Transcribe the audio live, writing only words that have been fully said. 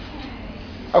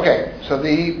Okay, so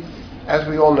as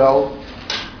we all know,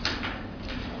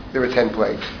 there are 10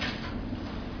 plagues.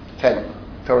 10.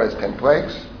 Torah has 10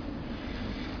 plagues.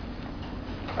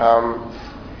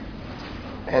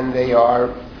 And they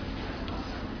are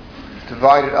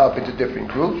divided up into different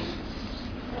groups.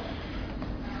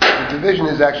 The division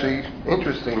is actually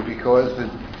interesting because the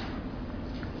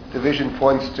division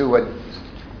points to a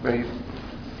very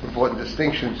important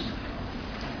distinctions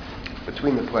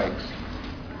between the plagues.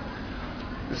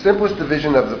 The simplest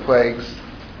division of the plagues,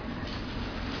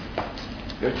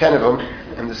 there are 10 of them,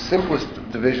 and the simplest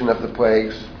division of the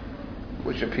plagues,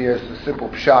 which appears the simple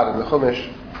pshat in the Chumash,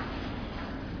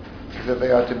 is that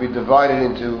they are to be divided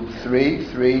into 3,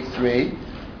 3, 3,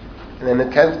 and then the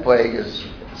 10th plague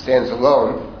stands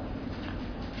alone.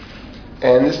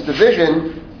 And this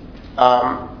division,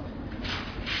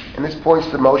 and this points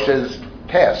to Moshe's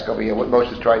task over here, what Moshe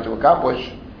is trying to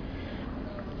accomplish.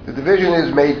 The division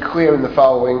is made clear in the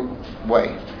following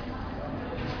way.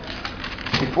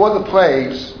 Before the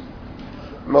plagues,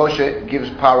 Moshe gives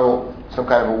Paro some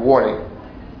kind of a warning.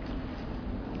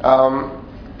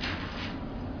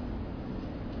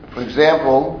 For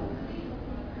example,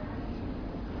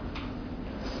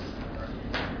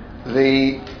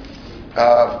 the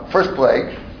first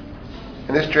plague,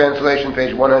 in this translation,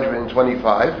 page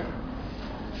 125.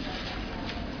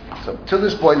 So, to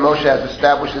this point, Moshe has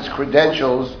established his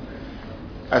credentials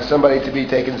as somebody to be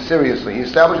taken seriously. He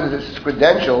establishes his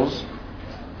credentials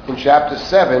in chapter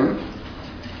 7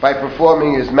 by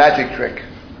performing his magic trick.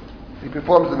 He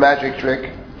performs the magic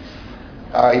trick.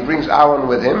 He brings Aaron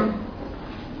with him,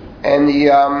 and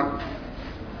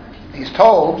he's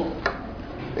told,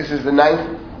 this is the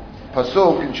 9th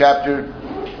pasuk in chapter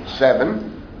 7,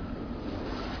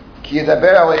 Ki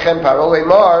yedaber alechem Paro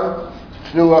leimar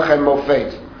tnu lachem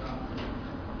mofet.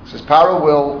 It says Paro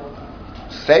will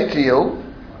say to you,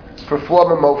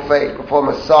 perform a mofet, perform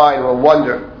a sign or a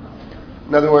wonder.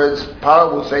 In other words,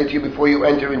 Paro will say to you before you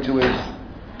enter into his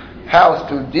house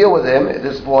to deal with him. At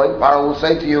this point, Paro will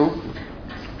say to you,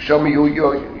 show me your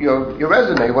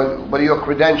resume. What are your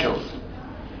credentials?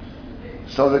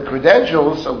 So the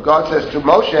credentials, so God says to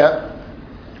Moshe,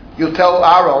 you tell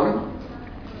Aaron,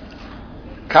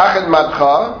 Kachet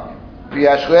madcha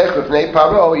v'yashlech l'fnei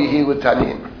Paro yehi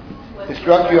l'tanin.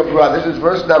 Instruct your brother. This is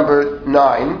verse number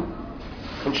 9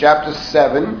 in chapter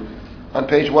 7 on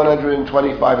page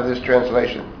 125 of this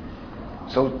translation.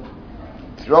 So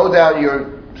throw down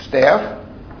your staff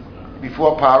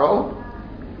before Paro.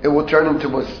 It will turn into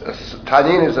a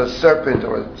tanin is a serpent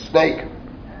or a snake.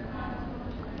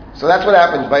 So that's what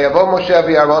happens. Vayavo Moshe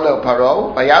v'Aaron el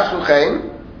Paro, vayasu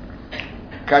chen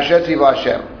kasher tzivah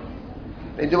Hashem.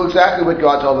 They do exactly what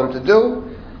God told them to do.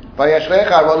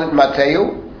 Vayashlech Aaron et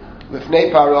Mateu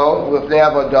l'fnei Paro l'fnei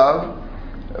avodav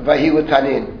vahilu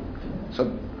tanin.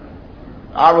 So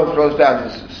Aaron throws down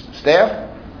his staff,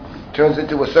 turns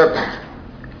into a serpent.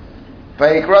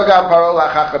 Vayikra gam Paro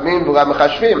lachachamim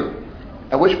v'lamachashvim.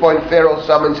 At which point Pharaoh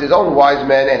summons his own wise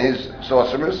men and his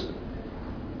sorcerers.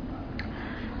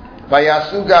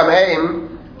 Vayasu gam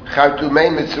heim chartumei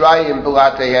Mitzrayim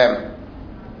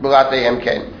b'latehem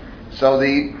ken. So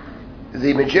the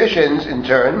magicians, in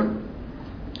turn,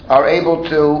 are able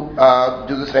to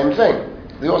do the same thing.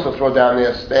 They also throw down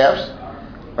their staffs,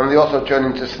 and they also turn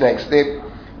into snakes. The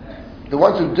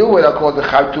ones who do it are called the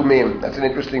chartumim. That's an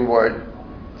interesting word.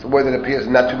 It's a word that appears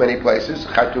in not too many places.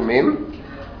 Chartumim.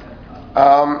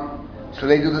 So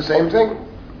they do the same thing.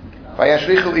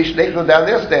 Vayashlichu ish, they throw down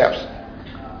their staffs.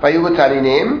 Vayilu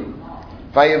taninim,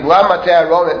 vayivla matei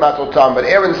Aaron et matotam. But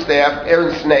Aaron's staff,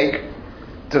 Aaron's snake,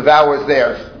 devours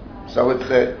theirs. So it's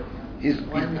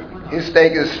his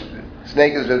snake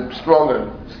is a stronger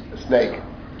snake.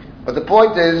 But the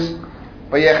point is,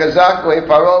 but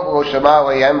Paro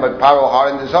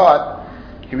hardened his heart.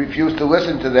 He refused to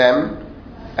listen to them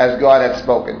as God had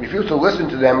spoken. Refused to listen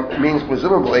to them means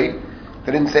presumably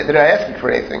they're not asking for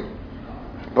anything.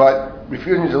 But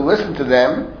refusing to listen to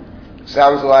them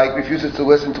sounds like refuses to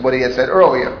listen to what he had said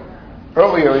earlier.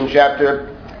 Earlier in chapter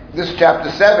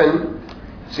 7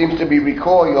 seems to be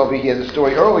recalling over here the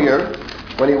story earlier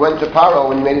when he went to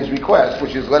Paro and made his request,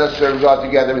 which is let us serve God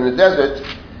together in the desert.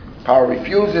 Paro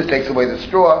refuses, takes away the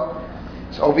straw.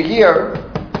 So over here,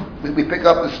 we pick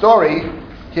up the story.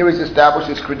 Here he's established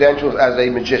his credentials as a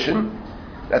magician.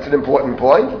 That's an important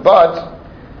point, but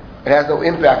it has no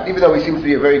impact, even though he seems to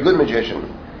be a very good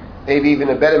magician, maybe even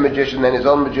a better magician than his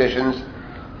own magicians,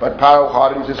 but Paro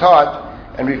hardens his heart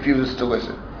and refuses to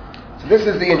listen. So this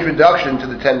is the introduction to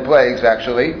the 10 plagues,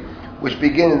 actually, which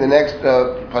begin in the next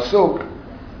pasuk,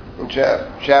 in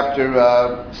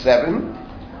chapter 7,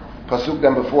 pasuk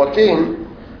number 14,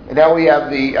 And now we have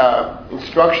the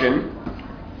instruction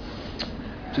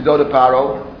to go to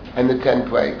Paro and the 10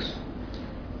 plagues.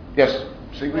 Yes?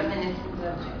 Reminiscent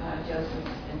of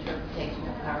Joseph's interpretation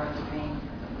of Paro's dream.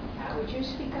 Would you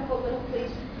speak up a little,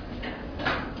 please?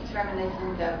 It's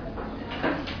reminiscent of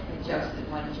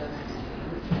one of Joseph's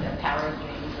dreams, the Paro's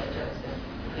dreams that Joseph,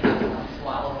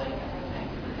 swallowing everything.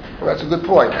 Well, that's a good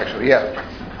point, actually, yeah.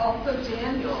 Also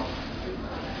Daniel,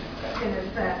 in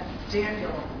effect,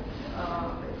 Daniel,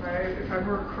 if I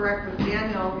were correct with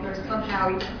Daniel, there's somehow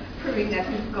he's proving that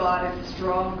his God is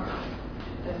stronger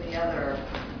than the other.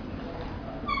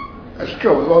 That's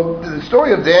true. Well, the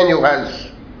story of Daniel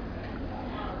has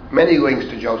many links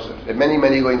to Joseph, and many,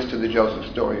 many links to the Joseph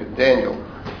story of Daniel.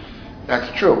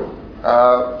 That's true.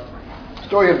 The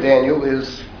story of Daniel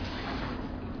is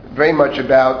very much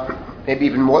about, maybe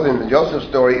even more than the Joseph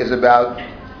story, is about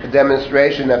a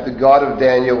demonstration that the God of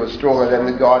Daniel was stronger than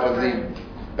the God of the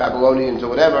Babylonians or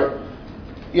whatever.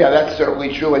 Yeah, that's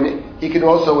certainly true. And he can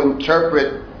also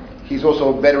interpret, he's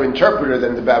also a better interpreter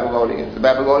than the Babylonians. The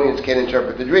Babylonians can't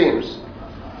interpret the dreams.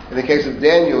 In the case of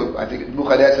Daniel, I think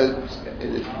Nebuchadnezzar,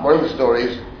 in one of the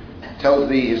stories, tells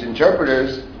his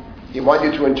interpreters, he wants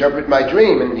you to interpret my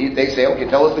dream. And they say, okay,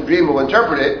 tell us the dream, we'll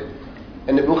interpret it.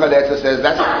 And Nebuchadnezzar says,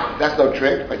 that's no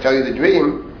trick. If I tell you the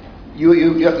dream,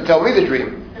 you have to tell me the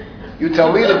dream. You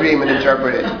tell me the dream and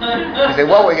interpret it. He said,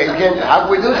 well, how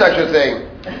can we do such a thing?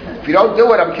 If you don't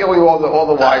do it, I'm killing all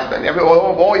the wise men.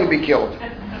 All you be killed.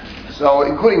 So,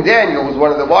 including Daniel, who's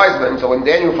one of the wise men. So when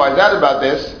Daniel finds out about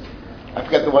this, I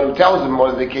forget the one who tells him, one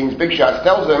of the king's big shots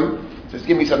tells him, says,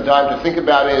 give me some time to think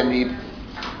about it. And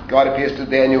God appears to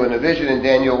Daniel in a vision, and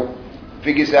Daniel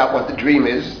figures out what the dream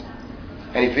is,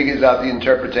 and he figures out the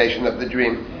interpretation of the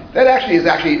dream. That is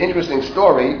actually an interesting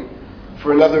story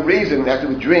for another reason, that has to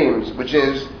do with dreams, which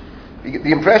is,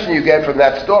 the impression you get from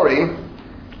that story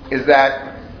is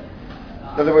that,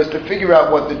 in other words, to figure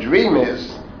out what the dream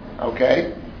is,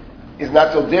 okay, is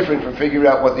not so different from figuring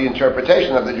out what the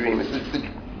interpretation of the dream is.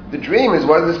 The dream is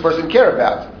what does this person care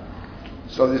about?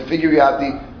 So to figure out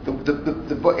the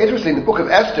interesting, the book of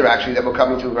Esther, actually, that we're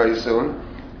coming to very soon,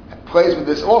 plays with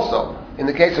this also. In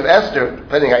the case of Esther,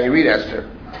 depending how you read Esther,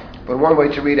 but one way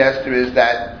to read Esther is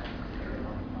that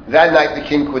night the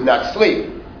king could not sleep.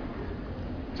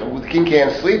 So the king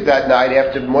can't sleep that night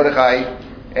after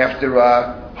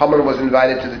Haman was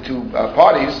invited to the two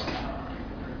parties.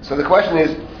 So the question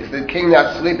is the king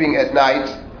not sleeping at night,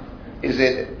 is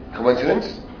it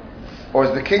coincidence? Or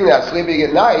is the king not sleeping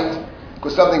at night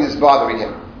because something is bothering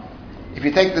him? If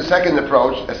you take the second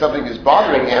approach, that something is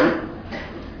bothering him,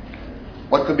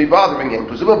 what could be bothering him?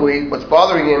 Presumably, what's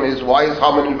bothering him is, why is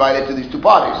Haman invited to these two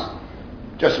parties?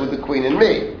 Just with the queen and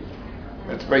me.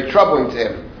 That's very troubling to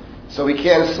him. So he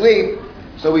can't sleep,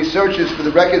 so he searches for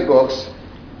the record books,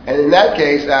 and in that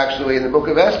case, actually, in the book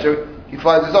of Esther, he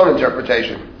finds his own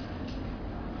interpretation.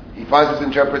 He finds his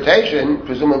interpretation,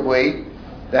 presumably,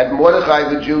 that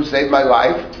Mordechai the Jew saved my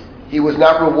life. He was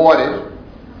not rewarded.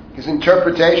 His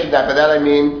interpretation, by that I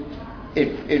mean,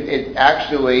 it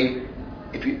actually,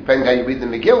 depending how you read the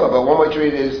Megillah, but one way to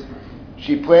read it is,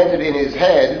 she planted in his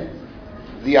head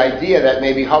the idea that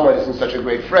maybe Haman isn't such a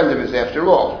great friend of his after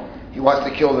all. He wants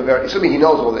to kill assuming he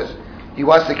knows all this, he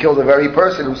wants to kill the very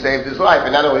person who saved his life.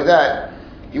 And not only that,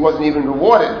 he wasn't even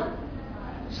rewarded.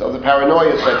 So the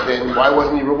paranoia sets in, why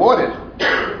wasn't he rewarded?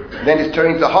 And then he's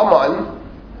turning to Haman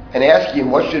and asking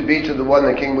him what should be to the one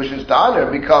the king wishes to honor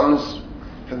becomes,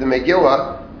 for the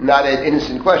Megillah, not an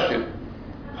innocent question.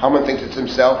 Haman thinks it's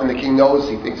himself, and the king knows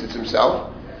he thinks it's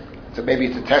himself. So maybe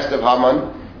it's a test of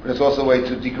Haman, but it's also a way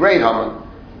to degrade Haman.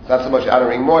 It's not so much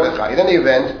honoring Mordechai. In any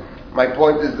event, my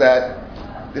point is that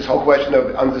this whole question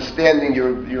of understanding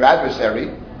your adversary,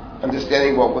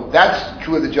 understanding well, that's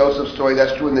true of the Joseph story,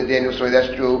 that's true in the Daniel story,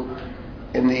 that's true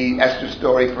in the Esther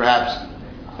story, perhaps,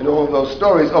 in all of those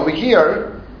stories. Over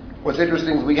here, what's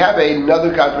interesting is we have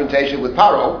another confrontation with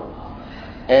Paro,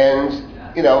 and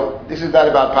this is not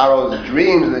about Paro's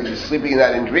dreams, that he's sleeping in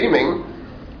that and dreaming,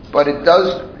 but it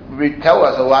does tell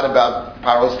us a lot about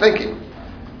Paro's thinking.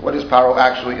 What is Paro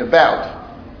actually about?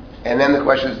 And then the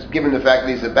question is, given the fact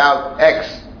that he's about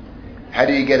X, how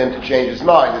do you get him to change his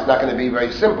mind? It's not going to be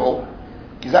very simple.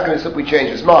 He's not going to simply change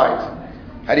his mind.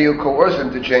 How do you coerce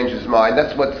him to change his mind?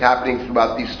 That's what's happening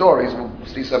throughout these stories. We'll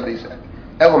see some of these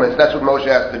elements. That's what Moshe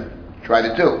has to try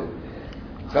to do.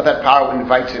 It's not that Paro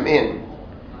invites him in.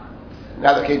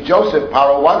 Now, the case Joseph,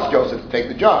 Paro wants Joseph to take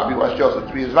the job. He wants Joseph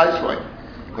to be his viceroy,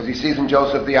 because he sees in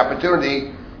Joseph the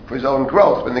opportunity for his own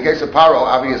growth. But in the case of Paro,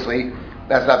 obviously,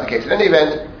 that's not the case. In any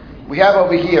event, we have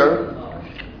over here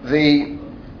the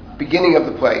beginning of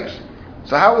the plagues.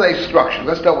 So how are they structured?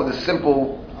 Let's start with a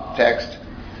simple text.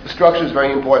 the structure is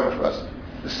very important for us.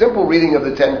 The simple reading of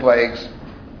the 10 plagues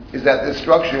is that they're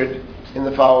structured in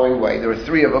the following way. There are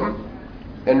 3 of them,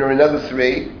 and there are another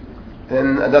 3, and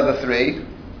then another 3,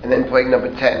 and then plague number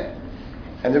 10.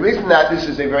 And the reason that this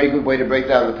is a very good way to break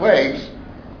down the plagues,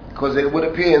 because it would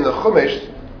appear in the Chumash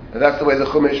that that's the way the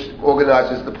Chumash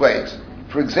organizes the plagues.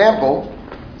 For example,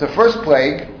 the first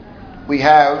plague, we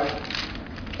have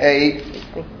a...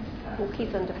 Who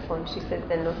keeps on the phone? She said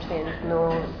there are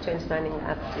no trains running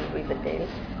up to Riverdale.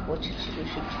 What should she do?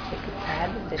 Should she take a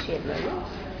cab? Does she have money?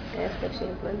 Ask if she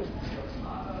has money.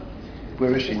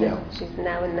 Where is she now? She's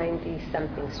now in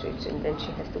 90-something street, and then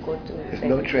she has to go to... There's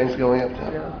no trains going up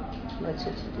there? No. What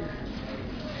should she do?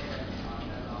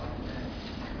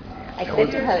 I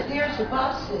said to her... There's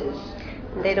buses.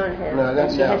 They don't have... No,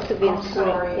 that's she now. has to be in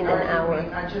school in an hour.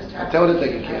 Tell her to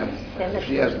take a cab. If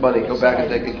she has money, go back and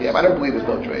take a cab. I don't believe there's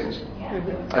no trains.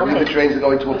 Mm-hmm. I believe the trains are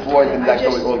going to a point and not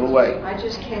going all the way. I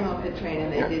just came off the train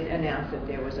and they did announce that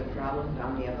there was a problem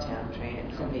on the uptown train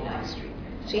at 79th Street.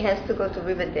 She has to go to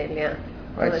Riverdale, yeah.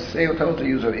 Right, tell her to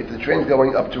use her. If the train's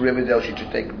going up to Riverdale, she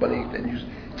should take money and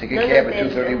take a cab at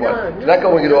 231. It's not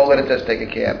going at all, let her just take a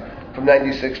cab. From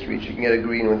 96th Street, she can get a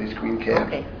green one of these green cabs.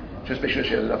 Okay. Just make sure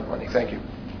she has enough money. Thank you.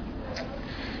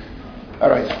 All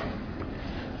right.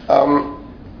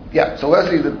 So let's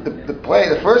see.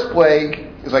 The first plague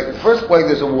is like the first plague.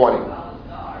 There's a warning.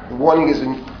 The warning is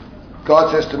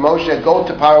God says to Moshe, "Go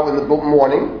to Paro in the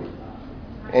morning,"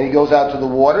 and he goes out to the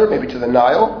water, maybe to the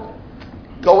Nile.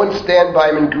 Go and stand by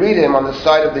him and greet him on the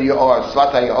side of the Ya'ar,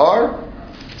 Svat HaYa'ar.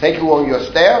 Take along your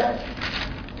staff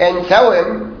and tell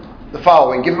him the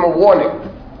following. Give him a warning.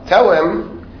 Tell him,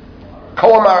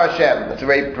 Ko Amar Hashem. That's a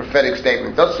very prophetic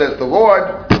statement. Thus says the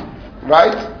Lord,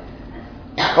 right?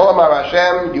 Ko Amar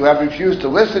Hashem. You have refused to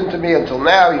listen to me until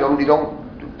now. You don't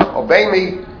obey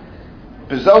me.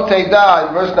 Bezote da,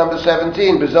 in verse number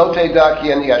 17. Bezote da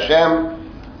ki ani Hashem.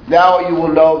 Now you will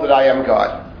know that I am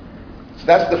God. So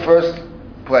that's the first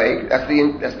plague. That's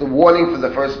the warning for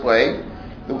the first plague.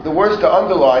 The words to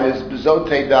underline is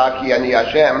Bezote da ki ani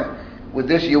Hashem. With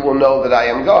this you will know that I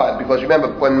am God. Because remember,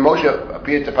 when Moshe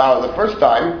appeared to Pharaoh the first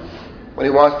time, when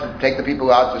he wants to take the people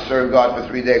out to serve God for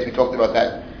 3 days, we talked about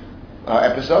that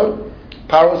episode.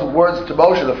 Pharaoh's words to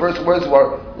Moshe, the first words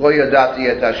were, Lo yadati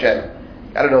et Hashem.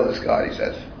 I don't know this God, he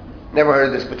says. Never heard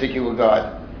of this particular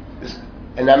God.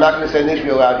 And I'm not going to send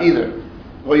Israel out either.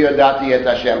 Lo yadati et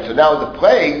Hashem. So now the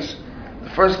plagues, the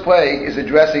first plague is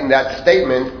addressing that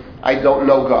statement, I don't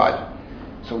know God.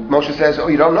 So Moshe says, oh,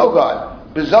 you don't know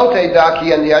God. Bezote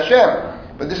daki and the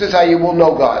Hashem. But this is how you will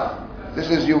know God. This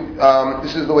is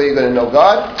the way you're going to know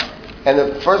God. And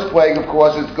the first plague, of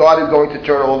course, is God is going to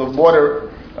turn all the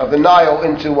water of the Nile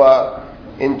into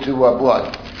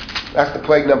blood. That's the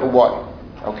plague number 1.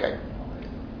 Okay.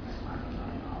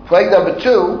 Plague number 2,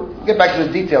 we'll get back to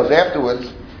the details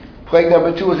afterwards. Plague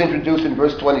number 2 is introduced in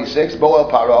verse 26. Bo'el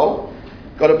Paro.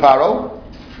 Go to Paro.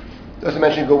 Doesn't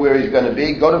mention go where he's going to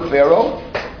be. Go to Pharaoh.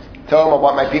 Tell him I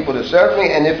want my people to serve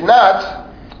me. And if not,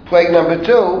 plague number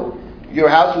 2, your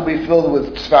house will be filled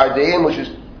with Sfardim, which is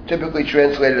typically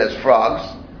translated as frogs.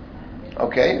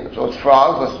 Okay, so it's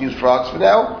frogs. Let's use frogs for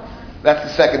now. That's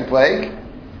the second plague.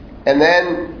 And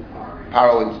then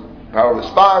Paro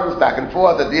responds back and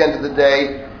forth. At the end of the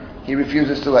day, he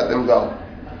refuses to let them go.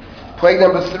 Plague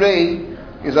number 3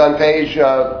 is on page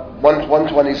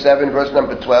 127, verse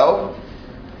number 12.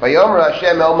 Vayomer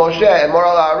Hashem el Moshe emor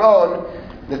al Aaron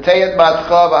Neteyet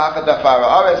batcha v'achat afar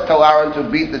haaretz. Tell Aaron to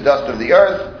beat the dust of the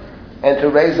earth and to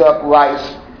raise up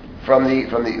lice from the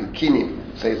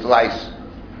kinim. Say it's lice.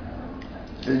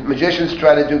 The magicians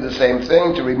try to do the same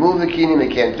thing to remove the kinim.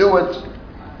 They can't do it.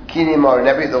 Kinim are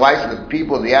in the lice of the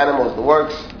people, the animals, the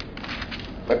works.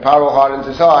 But Paro hardens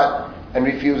his heart and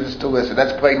refuses to listen.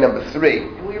 That's plague number 3.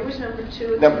 And where was number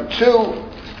 2? Number 2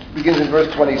 begins in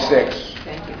verse 26.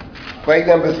 Thank you. Plague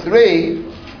number 3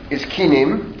 is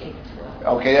kinim.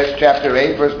 Okay, that's chapter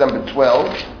 8, verse number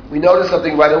 12. We notice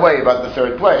something right away about the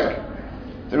third plague.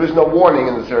 There is no warning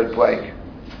in the third plague.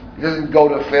 He doesn't go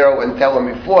to Pharaoh and tell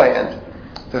him beforehand.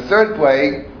 The third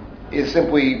plague is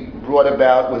simply brought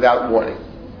about without warning.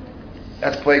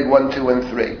 That's plague 1, 2, and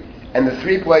 3. And the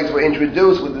 3 plagues were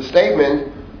introduced with the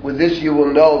statement, with this you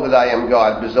will know that I am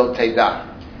God, Bezot Teidah.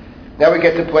 Now we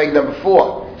get to plague number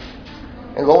 4.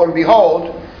 And lo and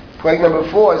behold, plague number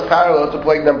 4 is parallel to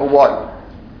plague number 1.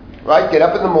 Right? Get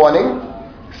up in the morning,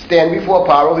 stand before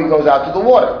Paro, he goes out to the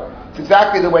water. It's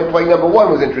exactly the way plague number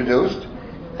 1 was introduced.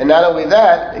 And not only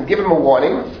that, and give him a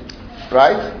warning,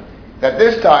 right? That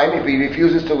this time, if he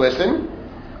refuses to listen,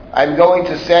 I'm going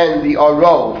to send the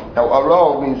Arov. Now,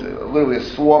 Arov means literally a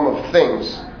swarm of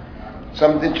things.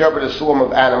 Some interpret a swarm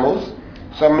of animals.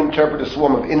 Some interpret a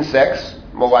swarm of insects,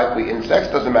 more likely insects,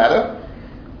 doesn't matter.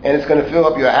 And it's going to fill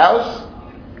up your house.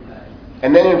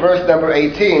 And then in verse number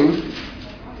 18,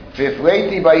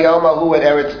 V'ifleiti bayom ahu et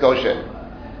eretz Goshen.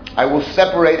 I will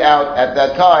separate out at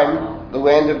that time the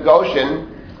land of Goshen,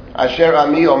 asher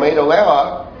ami omed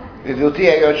oleha, v'vilti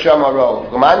eyot sham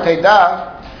arov. L'man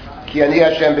teidach, ki ani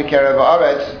Hashem b'kerev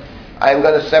haaretz. I am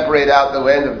going to separate out the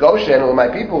land of Goshen, where my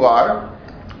people are.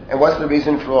 And what's the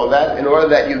reason for all that? In order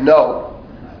that you know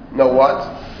what?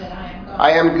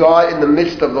 I am God in the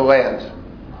midst of the land.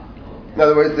 In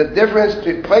other words, the difference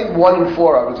between plague 1 and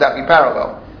 4 are exactly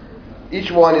parallel. Each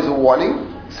one is a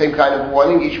warning, same kind of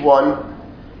warning. Each one,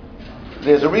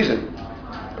 there's a reason.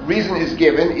 A reason is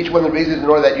given. Each one, the reason is in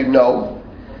order that you know.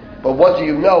 But what do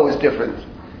you know is different.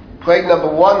 Plague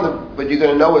number 1, what you're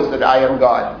going to know is that I am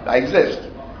God. I exist.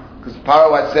 Because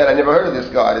Paro had said, I never heard of this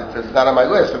God. It's not on my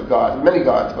list of gods, many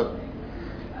gods, but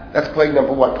that's plague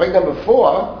number 1. Plague number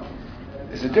 4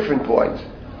 is a different point.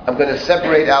 I'm going to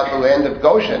separate out the land of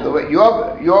Goshen.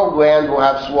 Your land will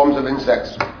have swarms of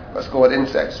insects. Let's call it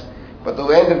insects. But the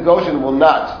land of Goshen will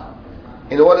not.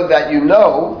 In order that you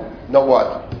know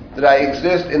what? That I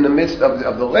exist in the midst of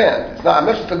the land. I'm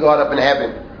not just a God up in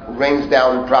heaven who rains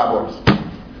down problems.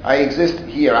 I exist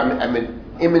here. I'm an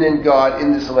immanent God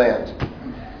in this land.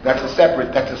 That's a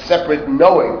separate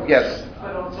knowing. Yes.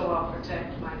 But also I'll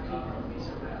protect my people.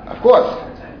 Of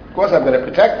course I'm going to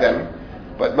protect them.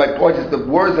 But my point is the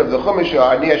words of the Chumash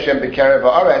are Ani Hashem b'kerev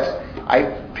haaretz.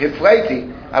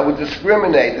 I would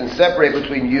discriminate and separate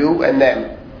between you and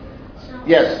them.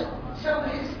 Yes. So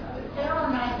Pharaoh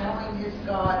not knowing his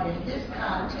God in his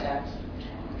context,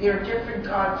 there are different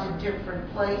gods in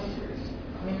different places.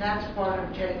 I mean, that's part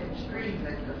of Jacob's dream,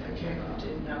 that Jacob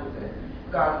didn't know that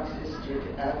God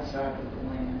existed outside of the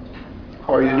land.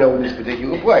 Or you know in this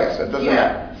particular place. That doesn't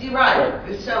matter. See,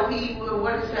 right. So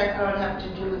what does that God have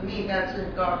to do with me? That's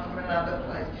a God from another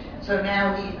place. So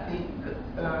now I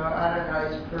don't know,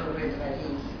 he's proving that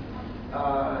he's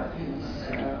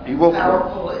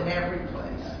powerful in every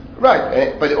place.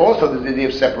 Right, but also the idea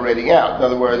of separating out. In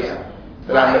other words,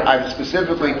 that I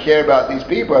specifically care about these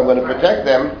people, I'm going to protect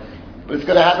them, but it's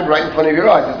going to happen right in front of your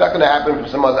eyes. It's not going to happen from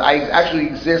some other. I actually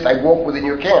exist, I walk within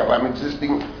your camp, I'm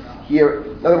existing here.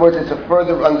 In other words, it's a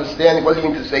further understanding. What does it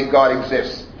mean to say God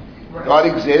exists? Right. God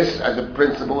exists as a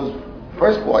principle is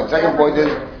first point. Second point is,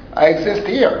 I exist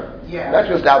here. Yeah. Not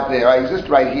just out there, I exist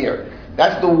right here.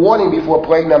 That's the warning before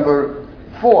plague number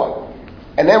 4.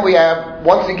 And then we have,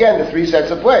 once again, the 3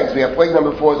 sets of plagues. We have plague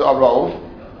number 4 is Arov.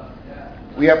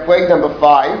 We have plague number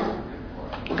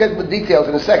 5. We'll get the details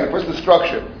in a second. First, the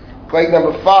structure. Plague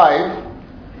number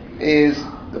 5 is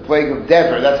the plague of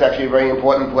Dever. That's actually a very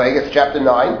important plague. It's chapter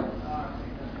 9.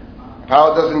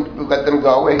 Paro doesn't let them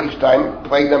go each time.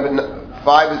 Plague number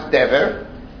 5 is Dever.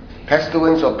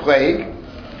 Pestilence or plague.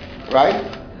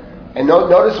 Right? And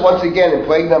notice once again in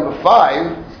plague number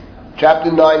 5, chapter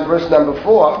 9, verse number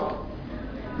 4,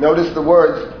 notice the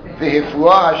words,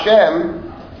 V'hifruah Hashem,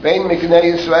 Vein Miknei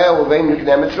Yisrael, Vein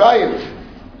Miknei Mitzrayim.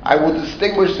 I will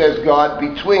distinguish, says God,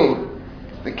 between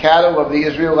the cattle of the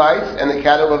Israelites and the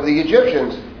cattle of the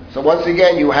Egyptians. So once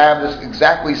again, you have this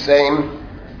exactly same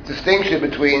distinction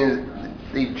between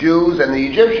the Jews and the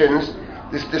Egyptians,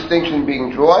 this distinction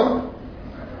being drawn,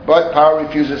 but Paro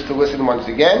refuses to listen once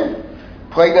again.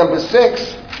 Plague number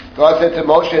 6, God said to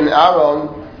Moshe and Aaron,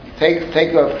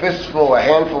 take a fistful, a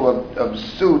handful of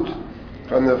soot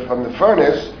from the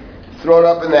furnace, throw it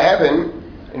up in the heaven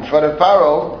in front of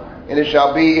Paro, and it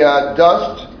shall be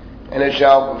dust, and it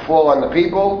shall fall on the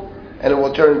people, and it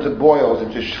will turn into boils,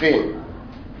 into shchim.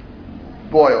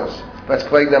 Boils. That's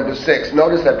plague number 6.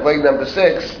 Notice that plague number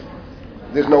 6,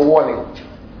 there's no warning.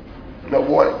 No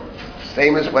warning.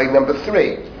 Same as plague number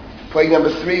 3. Plague number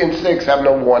 3 and 6 have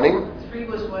no warning. 3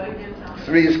 was what again?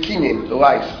 3 is kinim, the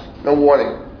lice. No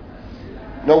warning.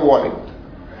 No warning.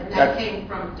 And that came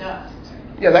from dust.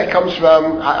 Yeah, that comes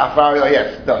from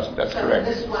yes, dust. That's So correct.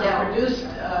 this one produced.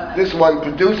 This one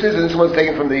produces, and this one's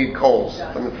taken from the coals,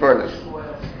 from the furnace.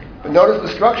 But notice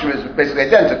the structure is basically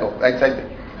identical.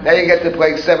 Now you get to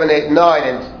plague 7, 8, 9,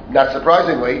 and not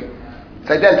surprisingly, it's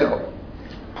identical.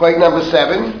 Plague number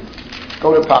 7,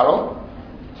 go to Paro.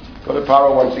 Go to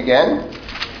Paro once again.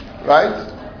 Right?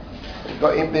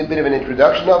 A bit of an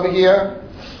introduction over here.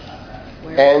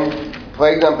 And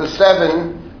plague number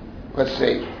 7, let's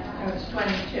see. It's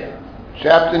 22.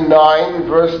 Chapter 9,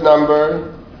 verse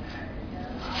number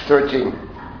 13.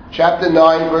 Chapter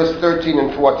 9, verse 13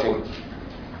 and 14.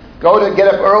 Get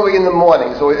up early in the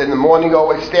morning. So in the morning,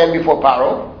 always stand before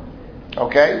Paro.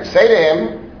 Okay? Say to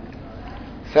him,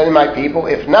 send my people.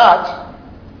 If not,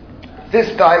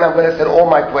 this time I'm going to send all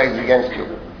my plagues against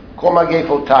you. Kol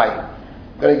magefotai.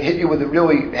 I'm going to hit you with the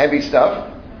really heavy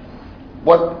stuff.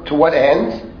 To what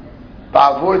end?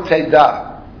 Ba'avur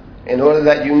teda. In order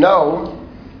that you know,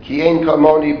 ki ein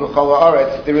kamoni b'chol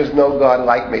haaretz, there is no God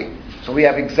like me. So we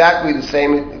have exactly the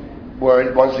same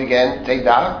word once again,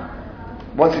 teda.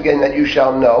 Once again, that you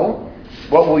shall know.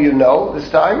 What will you know this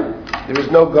time? There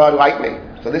is no God like me.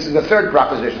 So this is the third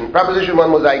proposition. Proposition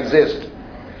 1 was I exist.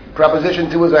 Proposition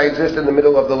 2 is I exist in the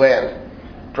middle of the land.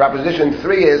 Proposition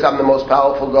 3 is I'm the most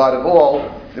powerful God of all.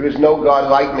 There is no God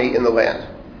like me in the land.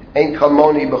 Ein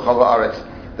kamoni b'chol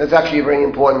haaretz. That's actually a very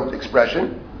important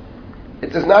expression.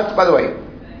 It does not, by the way,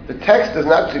 the text does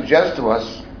not suggest to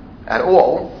us at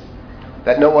all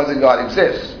that no other God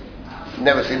exists.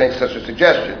 Never makes such a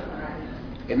suggestion.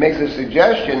 It makes a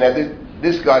suggestion that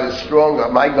this God is stronger,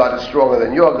 my God is stronger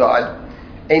than your God.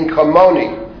 Ein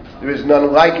kamoni, there is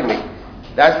none like me.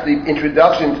 That's the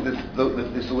introduction to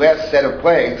this last set of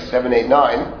plagues, 7, 8,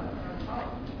 9.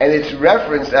 And it's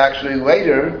referenced actually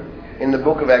later in the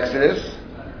book of Exodus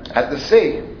at the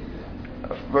sea.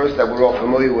 A verse that we're all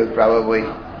familiar with probably.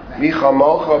 Mi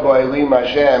chamocha ba'elim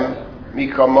Hashem, mi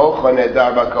chamocha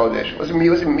nedar b'kodesh. Listen, mi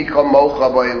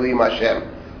chamocha ba'elim Hashem.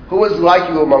 Who is like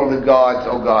you among the gods,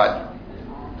 O God?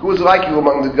 Who is like you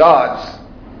among the gods?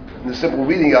 And the simple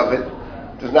reading of it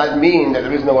does not mean that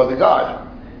there is no other God.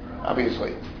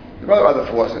 Obviously. There are other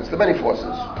forces. There are many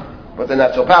forces. But they're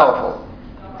not so powerful.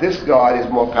 This God is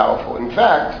more powerful. In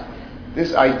fact,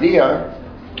 this idea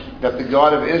that the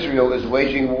God of Israel is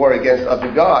waging war against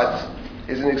other gods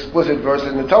is an explicit verse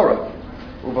in the Torah.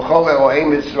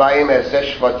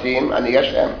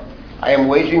 I am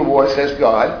waging war, says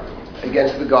God,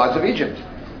 against the gods of Egypt.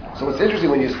 So it's interesting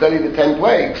when you study the 10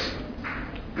 plagues,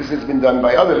 this has been done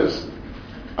by others,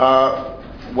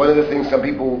 one of the things some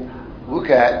people look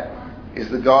at is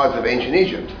the gods of ancient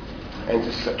Egypt, and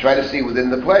to try to see within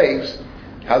the plagues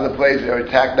how the plagues are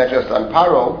attacked not just on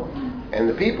Paro and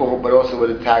the people, but also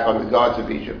an attack on the gods of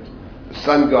Egypt. The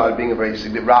sun god being a very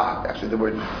significant Ra. Actually, the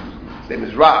word his name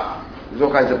is Ra. There's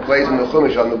all kinds of plays in the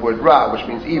Chumash on the word Ra, which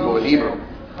means evil in Hebrew.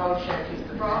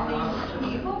 Ra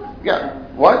means evil? Yeah.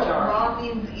 What? Ra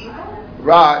means evil?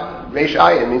 Ra, Resh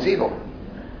Ayin, means evil.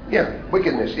 Yeah,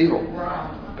 wickedness, evil.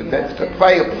 But that's to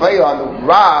play on the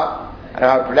Ra, and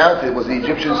how to pronounce it, was the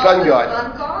Egyptian sun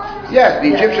god. Yes,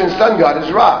 the Egyptian sun god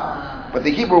is Ra. But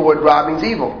the Hebrew word Ra means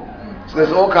evil. So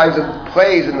there's all kinds of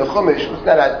plays in the Chumash. It's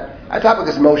not our topic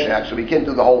is Moshe, actually. We can't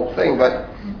do the whole thing, but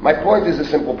my point is a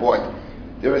simple point.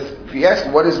 If you ask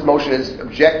what is Moshe's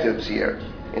objectives here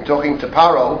in talking to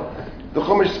Paro, the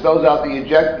Chumash spells out the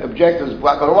objectives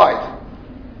black on white.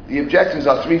 The objectives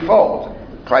are threefold.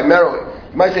 Primarily,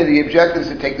 you might say the objective is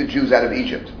to take the Jews out of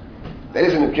Egypt. That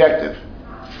is an objective.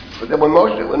 But then when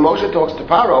Moshe talks to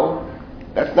Paro,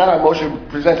 that's not how Moshe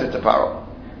presents it to Paro.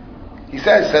 He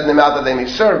says, send them out that they may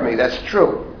serve me. That's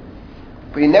true.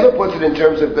 But he never puts it in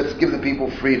terms of let's give the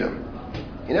people freedom.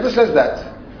 He never says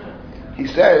that. He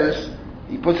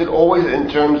puts it always in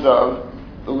terms of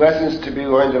the lessons to be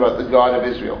learned about the God of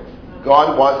Israel.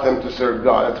 God wants them to serve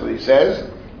God. That's what he says.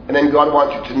 And then God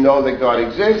wants you to know that God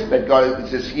exists, that God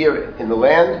exists here in the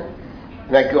land,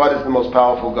 and that God is the most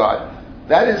powerful God.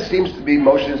 That seems to be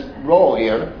Moshe's role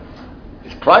here.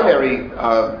 His primary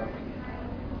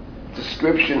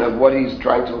description of what he's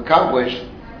trying to accomplish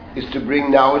is to bring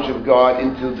knowledge of God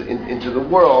into the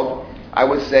world, I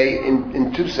would say,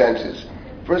 in two senses.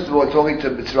 First of all, talking to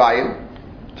Mitzrayim,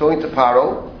 talking to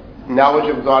Paro, knowledge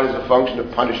of God is a function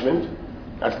of punishment.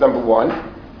 That's number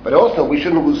one. But also, we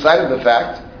shouldn't lose sight of the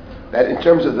fact that in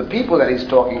terms of the people that he's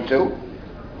talking to,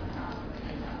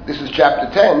 this is chapter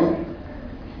 10,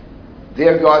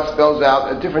 there God spells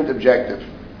out a different objective.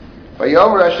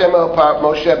 Vayomer Hashem el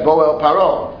Moshe bo el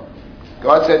Paro.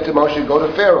 God said to Moshe, go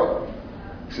to Pharaoh.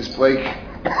 This is plague.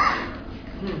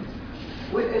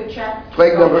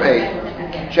 Plague number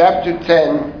 8. Chapter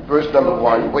 10, verse number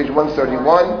 1, page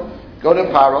 131. Go to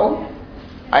Paro.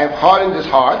 I have hardened his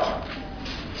heart.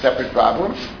 Separate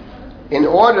problem. In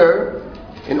order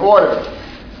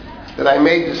that I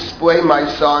may display my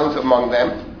songs among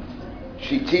them.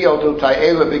 Shiti oto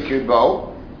ta'ela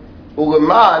b'kirbo.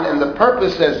 Uleman, and the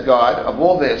purpose, says God, of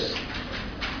all this,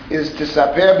 is to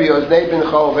saper b'yoznei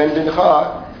bincha uven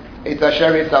bincha et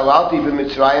asher yitalalti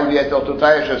b'mitzrayim v'et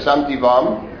ototai asher samti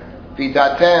bam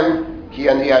v'datem ki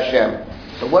ani Hashem.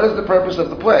 So what is the purpose of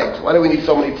the plagues? Why do we need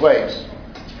so many plagues?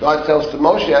 God tells to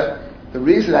Moshe, the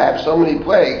reason I have so many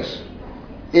plagues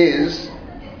is,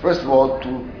 first of all,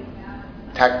 to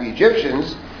attack the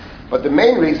Egyptians, but the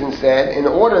main reason said, in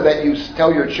order that you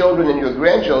tell your children and your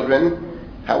grandchildren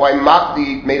how I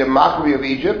made a mockery of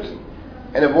Egypt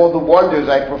and of all the wonders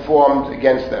I performed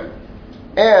against them.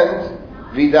 And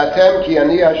Vidatem ki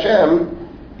ani Hashem,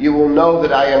 you will know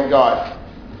that I am God.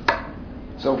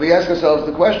 So if we ask ourselves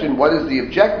the question, what is the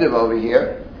objective over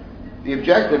here? The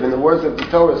objective, in the words of the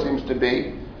Torah, seems to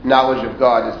be knowledge of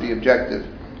God is the objective.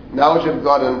 Knowledge of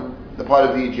God on the part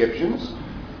of the Egyptians,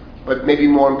 but maybe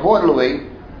more importantly,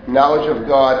 knowledge of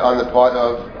God on the part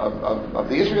of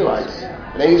the Israelites.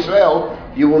 In Israel,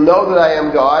 you will know that I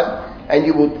am God, and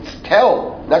you will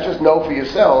tell, not just know for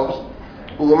yourselves,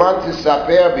 you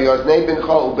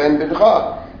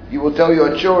will tell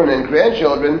your children and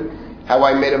grandchildren how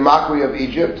I made a mockery of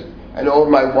Egypt and all of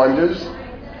my wonders,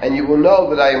 and you will know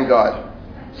that I am God.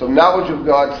 So knowledge of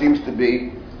God seems to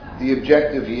be the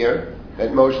objective here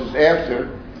that Moshe is after.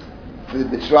 For the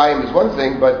Mitzrayim is one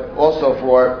thing, but also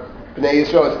for Bnei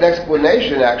Yisrael, it's an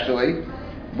explanation actually.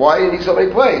 Why do you need so many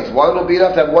plagues? Why don't it be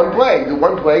enough to have one plague? Do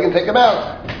one plague and take them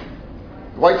out.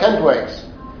 Why 10 plagues?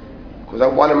 Because I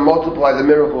want to multiply the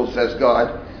miracles, says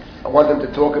God. I want them to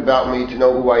talk about me, to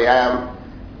know who I am.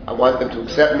 I want them to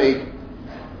accept me.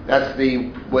 That's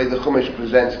the way the Chumash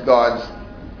presents God's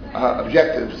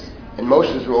objectives. And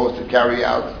Moshe's role is to carry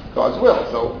out God's will.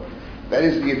 So that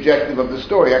is the objective of the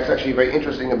story. That's actually a very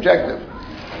interesting objective.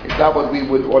 It's not what we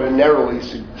would ordinarily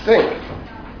think.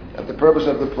 That the purpose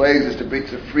of the plagues is to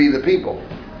free the people.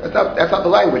 That's not the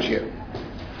language here.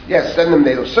 Yes, send them,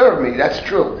 they'll serve me, that's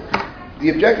true. The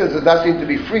objective does not seem to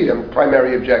be freedom,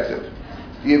 primary objective.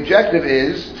 The objective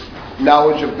is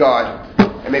knowledge of God,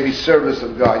 and maybe service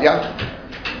of God, yeah?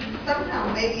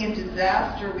 Somehow, maybe in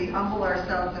disaster, we humble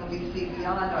ourselves and we see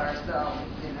beyond ourselves,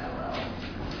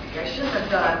 I shouldn't have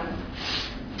done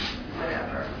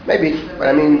whatever. Maybe, but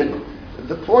I mean,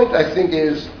 the point I think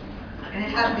is... And it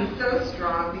had to be so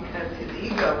strong because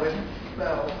his ego was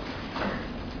so...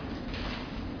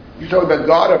 You're talking about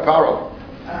God or Paro?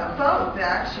 Both,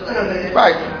 actually.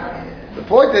 Right. The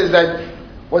point is that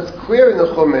what's clear in the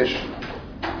Chumash,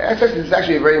 it's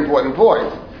actually a very important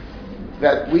point,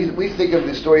 that we think of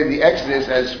the story of the Exodus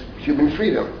as human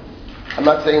freedom. I'm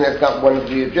not saying that's not one of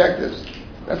the objectives.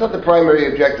 That's not the primary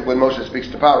objective when Moshe speaks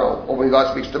to Paro, or when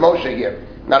God speaks to Moshe here.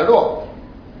 Not at all.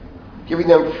 Giving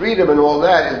them freedom and all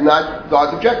that is not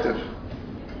God's objective.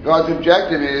 God's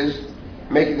objective is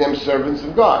making them servants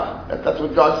of God. That's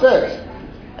what God says.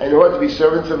 And in order to be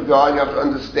servants of God, you have to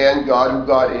understand God, who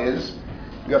God is.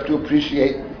 You have to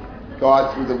appreciate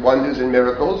God through the wonders and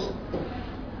miracles.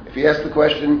 If you ask the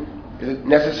question, is it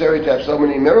necessary to have so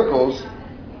many miracles?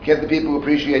 Can't the people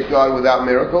appreciate God without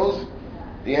miracles?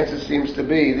 The answer seems to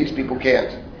be, these people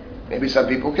can't. Maybe some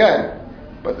people can,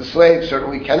 but the slaves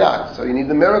certainly cannot. So you need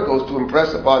the miracles to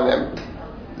impress upon them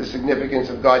the significance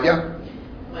of God. Yeah?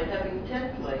 By having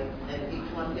 10 plagues and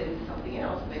each one getting something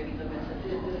else, maybe the message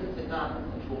is this is the God who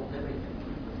controls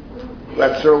everything.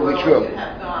 That's certainly true. You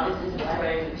have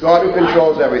God. God who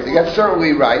controls everything. That's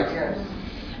certainly right.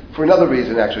 For another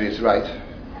reason, actually, it's right.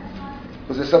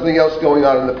 Because there's something else going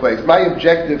on in the plagues. My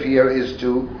objective here is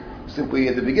to simply,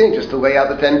 at the beginning, just to lay out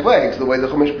the 10 plagues, the way the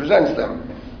Chumash presents them.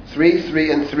 3,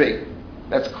 3, and 3.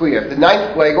 That's clear. The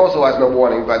 9th plague also has no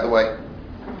warning, by the way.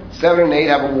 7 and 8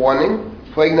 have a warning.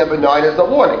 Plague number 9 has no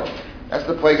warning. That's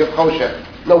the plague of Moshe.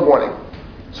 No warning.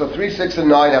 So 3, 6, and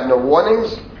 9 have no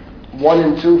warnings. 1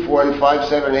 and 2, 4 and 5,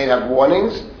 7 and 8 have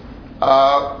warnings.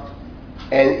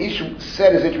 And each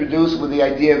set is introduced with the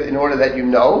idea of in order that you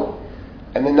know.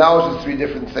 And the knowledge is 3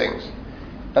 different things.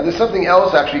 Now there's something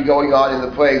else actually going on in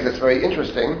the plagues that's very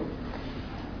interesting.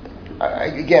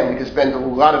 Again, we could spend a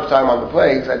lot of time on the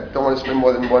plagues. I don't want to spend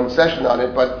more than one session on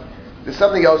it, but there's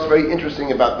something else very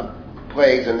interesting about the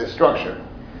plagues and their structure.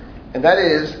 And that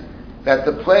is that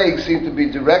the plagues seem to be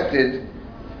directed,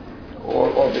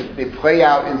 or they play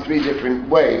out in 3 different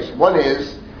ways. One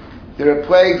is, there are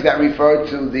plagues that refer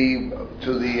to the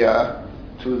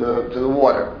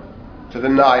water, to the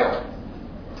Nile.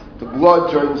 The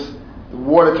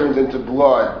water turns into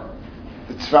blood.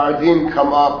 The tzfaradim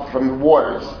come up from the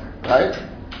waters, right?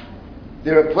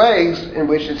 There are plagues in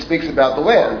which it speaks about the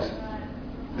land,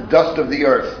 the dust of the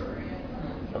earth,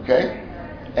 okay?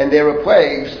 And there are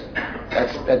plagues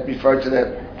that refer to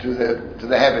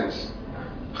the heavens.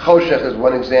 Choshech is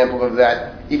one example of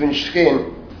that. Even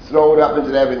shkin, throw it up into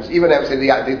the heavens. Even I would say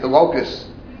the locusts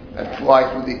that fly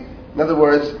through the. In other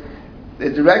words,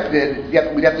 they're directed.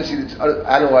 We'd have to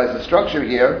analyze the structure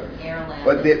here.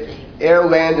 But the air,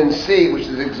 land, and sea, which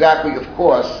is exactly, of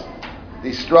course,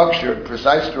 the structure,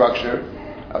 precise structure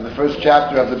of the first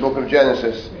chapter of the book of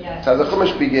Genesis. That's how the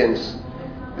Chumash begins.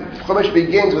 The Chumash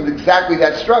begins with exactly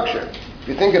that structure. If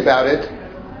you think about it,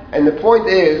 and the point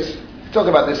is, I talk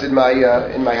about this in my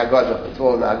Haggadah. It's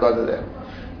all in the Haggadah there.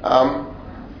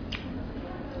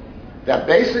 That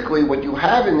basically what you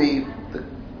have in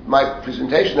my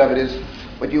presentation of it is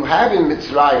What you have in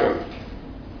Mitzrayim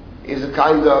is a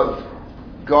kind of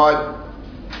God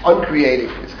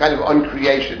uncreating. It's kind of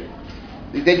uncreation.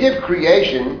 The idea of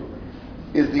creation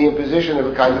is the imposition of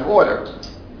a kind of order,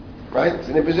 right? It's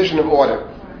an imposition of order.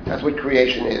 That's what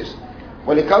creation is.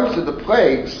 When it comes to the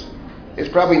plagues, it's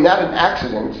probably not an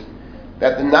accident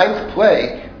that the 9th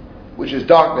plague, which is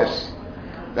darkness,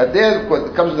 that there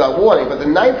what comes without warning, but the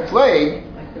 9th plague,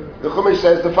 the Chumash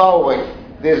says the following: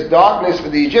 there's darkness for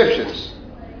the Egyptians,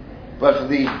 but for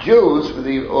the Jews, for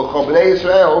the Bnei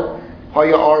Israel,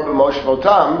 Haya Or B'Moshe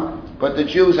Votam, but the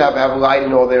Jews have light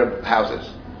in all their houses.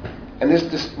 And this,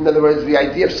 in other words, the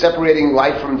idea of separating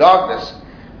light from darkness,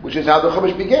 which is how the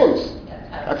Chumash begins.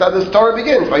 That's how the Torah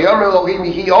begins. Vayomer Elohim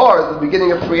Yehi Or, the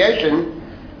beginning of creation.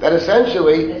 That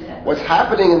essentially, what's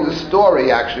happening in the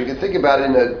story, actually, you can think about it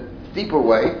in a deeper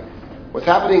way. What's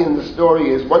happening in the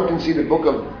story is one can see the book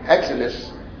of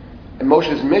Exodus, and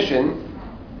Moshe's mission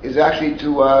is actually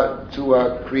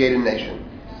to create a nation.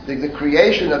 The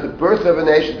creation of the birth of a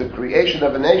nation, the creation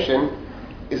of a nation,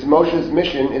 is Moshe's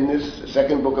mission in this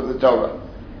second book of the Torah.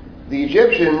 The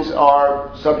Egyptians are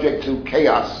subject to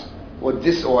chaos or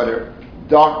disorder,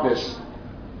 darkness,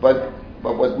 but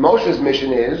what Moshe's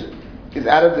mission is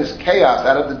out of this chaos,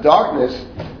 out of the darkness,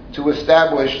 to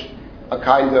establish a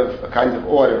kind of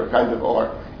order, a kind of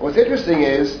order. And what's interesting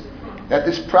is that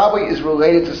this probably is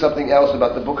related to something else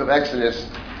about the book of Exodus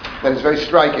that is very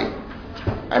striking.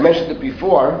 I mentioned it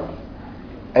before,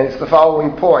 and it's the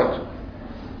following point: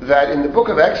 that in the book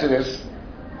of Exodus,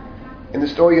 in the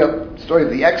story of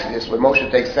the Exodus, where Moshe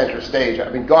takes center stage, I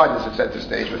mean God is at center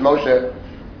stage, but Moshe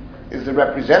is the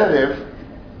representative,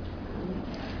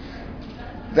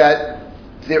 that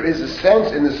there is a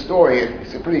sense in the story,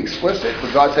 it's pretty explicit,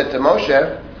 where God said to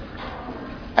Moshe,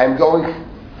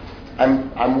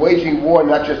 I'm waging war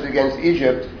not just against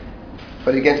Egypt,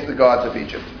 but against the gods of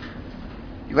Egypt.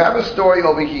 You have a story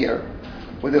over here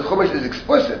where the Chumash is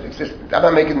explicit. I'm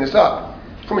not making this up.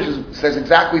 Chumash says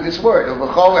exactly this word: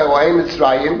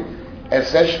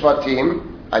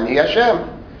 Ani Hashem.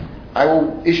 I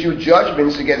will issue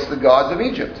judgments against the gods of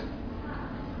Egypt.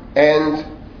 And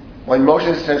when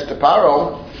Moshe says to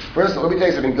Paro, first let me tell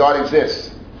you something, God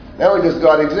exists. Not only does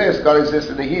God exists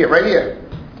in the here, right here.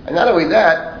 And not only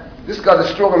that, this God is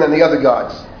stronger than the other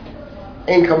gods.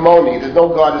 Ein kamoni, there's no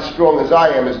God as strong as I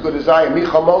am, as good as I am. Mi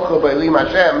chamocha b'elim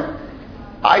Hashem.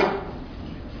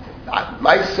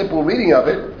 My simple reading of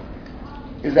it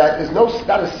is that there's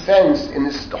not a sense in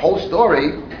this whole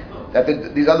story that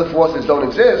these other forces don't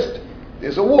exist.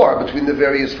 There's a war between the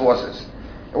various forces.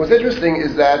 And what's interesting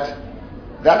is that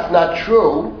that's not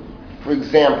true, for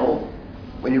example,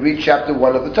 when you read chapter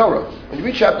 1 of the Torah. When you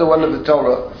read chapter 1 of the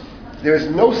Torah, there is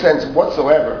no sense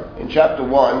whatsoever in chapter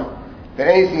 1 that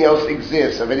anything else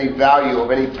exists of any value,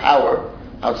 of any power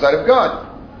outside of God.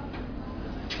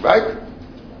 Right?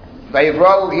 God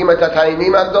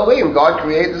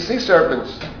created the sea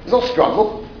serpents. There's no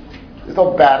struggle. There's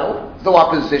no battle. There's no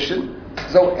opposition.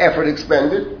 There's no effort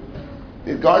expended.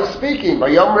 God is speaking.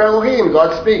 Vayomer Elohim,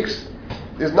 God speaks.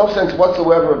 There's no sense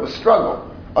whatsoever of a struggle.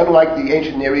 Unlike the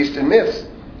ancient Near Eastern myths,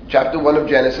 chapter 1 of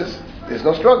Genesis, there's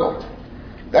no struggle.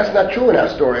 That's not true in our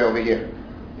story over here.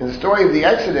 In the story of the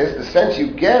Exodus, the sense you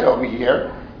get over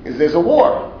here is there's a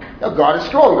war. Now God is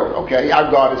stronger. Okay, our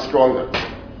God is stronger.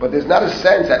 But there's not a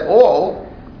sense at all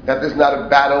that there's not a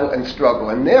battle and struggle.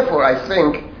 And therefore I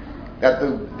think that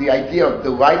the idea of the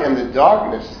light and the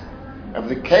darkness, of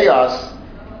the chaos,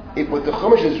 what the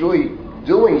Chumash is really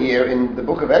doing here in the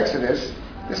book of Exodus,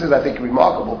 this is I think a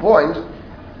remarkable point,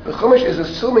 the Chumash is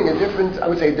assuming a different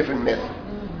myth.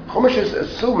 Chumash is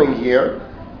assuming here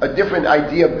a different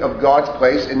idea of God's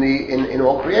place in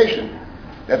all creation.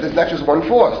 That there's not just one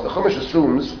force. The Chumash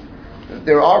assumes that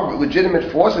there are legitimate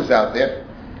forces out there,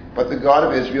 but the God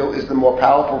of Israel is the more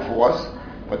powerful force,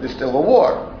 but there's still a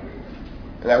war.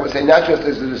 And I would say not just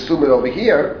as it assumed over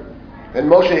here, that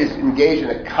Moshe is engaged in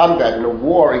a combat, in a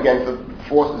war against the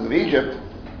forces of Egypt,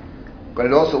 but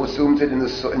it also assumes it in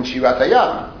Shirat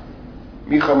Hayam.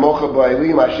 Micha mocha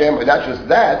ba'elim Hashem, but not just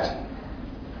that,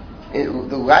 in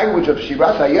the language of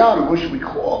Shirat Hayam, which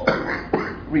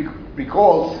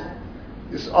recalls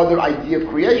this other idea of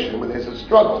creation, where there's a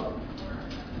struggle.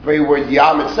 The very word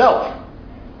Yam itself,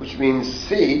 which means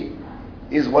sea,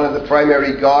 is one of the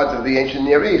primary gods of the ancient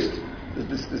Near East.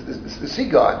 The sea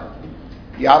god.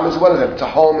 Yam is one of them.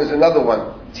 Tahom is another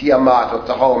one. Tiamat or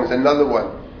Tahom is another one.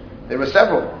 There are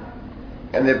several.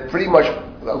 And they're pretty much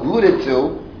alluded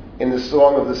to in the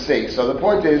Song of the Sea. So the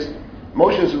point is,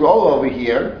 Moshe's role over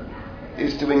here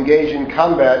is to engage in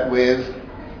combat with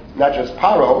not just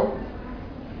Paro,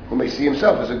 who may see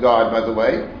himself as a god, by the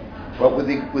way, but with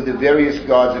the various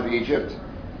gods of Egypt,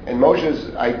 And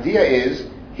Moshe's idea is,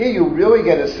 here you really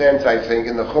get a sense, I think,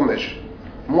 in the Chumash,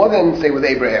 more than, say, with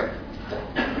Abraham.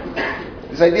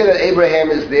 This idea that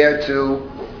Abraham is there to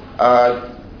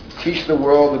teach the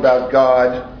world about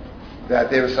God, that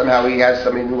there somehow he has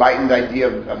some enlightened idea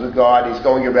of the God, he's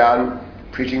going around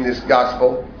preaching this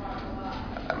gospel.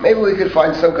 Maybe we could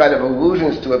find some kind of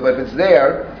allusions to it, but if it's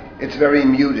there, it's very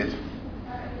muted.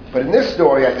 But in this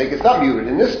story, I think it's not muted.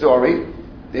 In this story,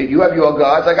 you have your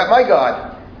gods, I got my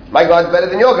God. My God's better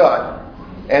than your God.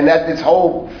 And that this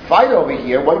whole fight over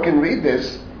here, one can read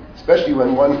this, especially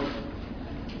when one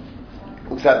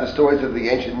looks at the stories of the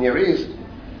ancient Near East,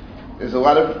 there's a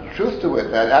lot of truth to it,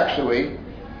 that actually,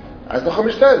 as the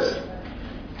Chumash says,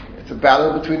 it's a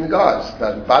battle between the gods,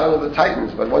 not a battle of the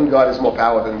titans, but one God is more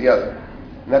powerful than the other.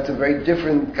 And that's a very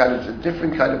different kind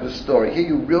of a story. Here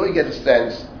you really get a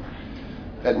sense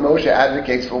that Moshe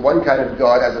advocates for one kind of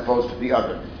God as opposed to the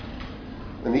other.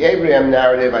 In the Abraham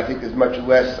narrative, I think there's much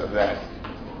less of that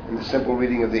in the simple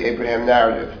reading of the Abraham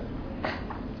narrative.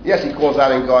 Yes, he calls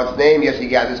out in God's name. Yes, he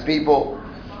gathers people.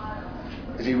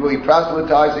 Is he really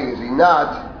proselytizing? Is he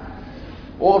not?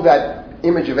 All of that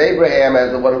image of Abraham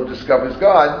as the one who discovers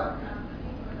God,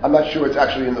 I'm not sure it's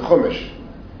actually in the Chumash.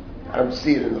 I don't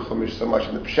see it in the Chumash so much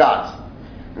in the Pshat,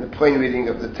 in the plain reading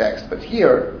of the text. But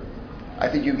here, I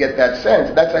think you get that sense.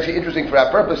 And that's actually interesting for our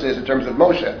purposes in terms of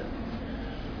Moshe.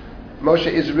 Moshe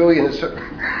is really, in a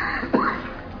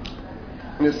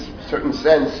certain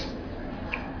sense,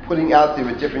 putting out there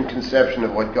a different conception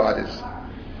of what God is.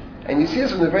 And you see this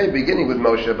from the very beginning with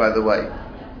Moshe, by the way.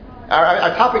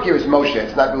 Our topic here is Moshe.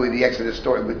 It's not really the Exodus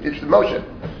story, but it's Moshe.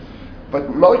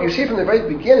 But you see from the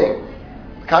very beginning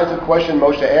the kinds of questions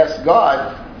Moshe asks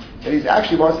God, that he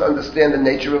actually wants to understand the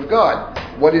nature of God.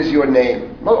 What is your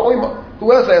name?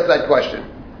 Who else asked that question?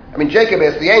 I mean, Jacob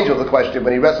asked the angel the question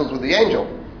when he wrestles with the angel.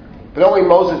 But only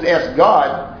Moses asked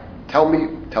God, tell me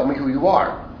who you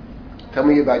are. Tell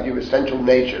me about your essential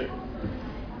nature.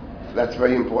 So that's a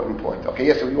very important point. Okay,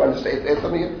 yes, so you want to say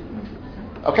something here?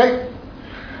 Okay.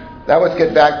 Now let's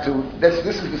get back to this.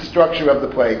 This is the structure of the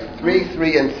plagues. 3,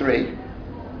 3, and 3.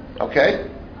 Okay?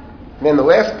 And then the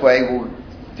last plague we'll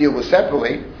deal with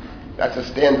separately. That's a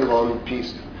standalone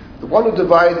piece. The one who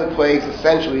divided the plagues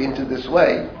essentially into this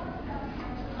way,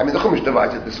 I mean the Chumash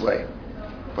divides it this way,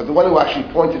 but the one who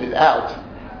actually pointed it out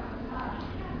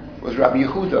was Rabbi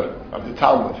Yehuda of the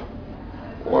Talmud,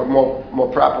 or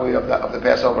more properly of the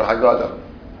Passover Haggadah.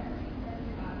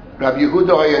 Rabbi Yehuda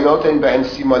hayanoten ben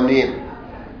simonim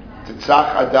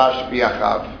tetzach adash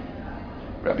biachav.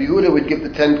 Rabbi Yehuda would give the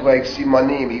 10 plagues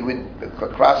simonim. He would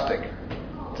acrostic.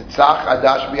 Tetzach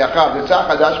adash biachav. Tetzach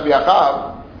adash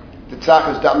biachav.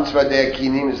 Tetzach is dam tzvadei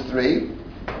kinim is 3.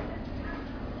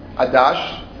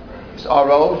 Adash is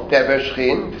arov dever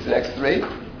shchin is the next 3,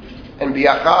 and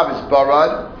biachav is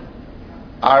barad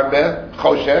arbe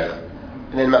choshech.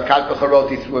 And then Makat Becharot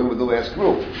he threw in with the last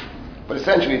group. But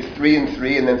essentially it's 3 and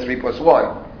 3 and then 3 plus 1.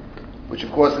 Which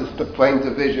of course is the plain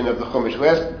division of the Chumash.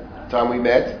 Last time we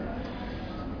met,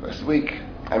 last week,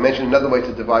 I mentioned another way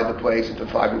to divide the plagues into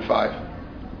 5 and 5.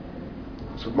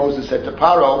 So Moses said to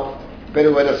Paro, better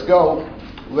let us go,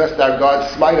 lest our God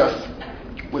smite us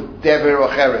with Dever or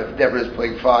Cherev. Dever is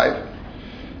plague 5.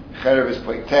 Cherev is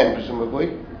plague 10, presumably.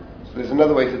 So there's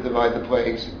another way to divide the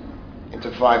plagues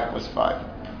into 5 plus 5.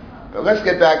 But let's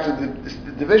get back to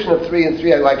the division of 3 and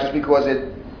 3 I like just because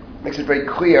it makes it very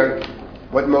clear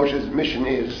what Moshe's mission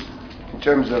is in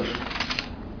terms of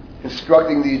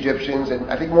instructing the Egyptians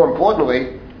and I think more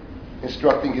importantly,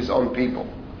 instructing his own people.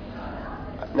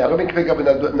 Now let me pick up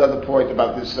another point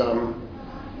about this.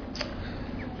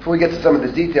 Before we get to some of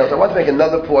the details, I want to make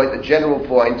another point, a general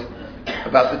point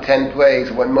about the 10 plagues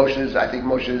and what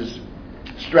Moshe's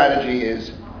strategy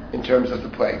is in terms of the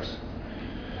plagues.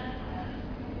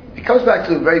 It comes back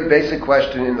to a very basic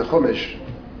question in the Chumash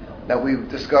that we've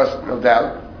discussed, no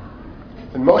doubt.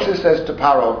 When Moshe says to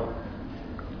Paro,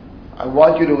 I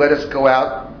want you to let us go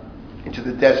out into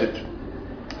the desert.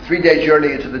 3-day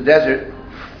journey into the desert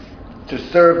to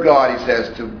serve God, he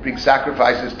says, to bring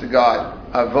sacrifices to God,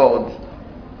 avod,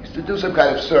 is to do some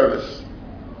kind of service.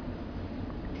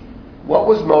 What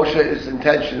was Moshe's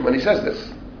intention when he says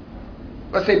this?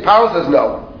 Let's say Paro says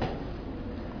no.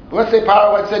 Let's say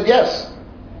Paro had said yes.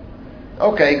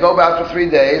 Okay, go about for 3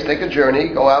 days, take a journey,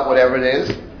 go out, whatever it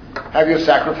is, have your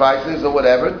sacrifices or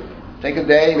whatever, take a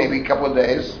day, maybe a couple of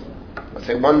days, let's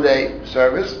say 1 day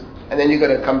service, and then you're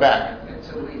going to come back.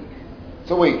 It's a week. It's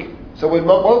a week. So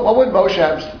what would Moshe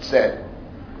have said?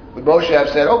 Would Moshe have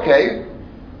said, okay,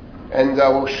 and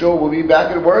we'll be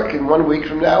back at work in 1 week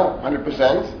from now,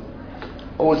 100%?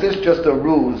 Or was this just a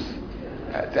ruse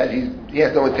that he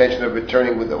has no intention of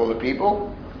returning with all the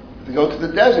people? to go to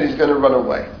the desert, he's going to run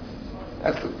away.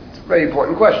 That's a very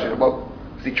important question. Well,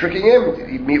 is he tricking him?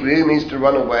 He really means to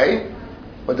run away?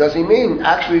 Or does he mean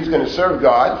actually he's going to serve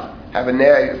God, have a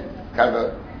kind of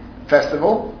a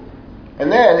festival,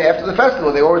 and then after the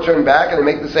festival they all return back and they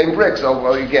make the same bricks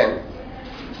over again?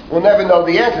 We'll never know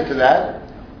the answer to that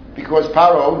because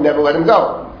Paro never let him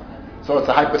go. So it's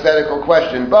a hypothetical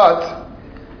question, but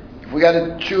if we got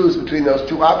to choose between those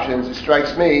two options, it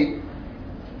strikes me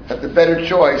that the better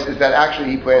choice is that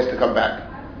actually he plans to come back.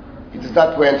 He does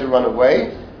not plan to run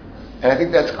away, and I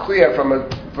think that's clear from a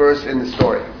verse in the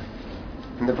story.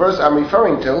 And the verse I'm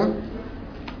referring to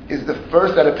is the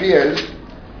verse that appears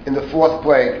in the fourth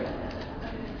plague.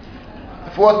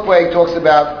 The fourth plague talks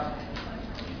about,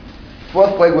 the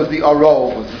fourth plague was the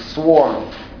arov, was the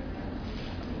swarm.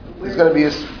 There's going to be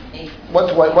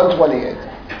 128.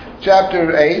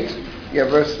 Chapter 8,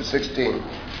 verse 16.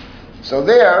 So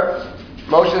there,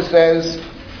 Moshe says,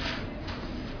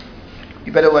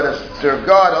 you better let us serve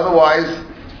God, otherwise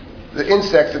the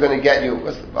insects are going to get you.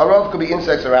 Arov could be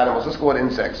insects or animals. Let's call it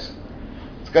insects.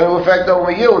 It's going to affect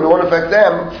only you, and it won't affect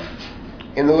them.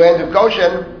 In the land of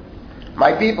Goshen,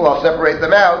 my people, I'll separate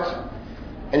them out.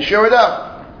 And sure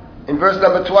enough, in verse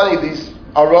number 20, these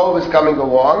Arov is coming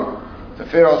along to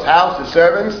Pharaoh's house, his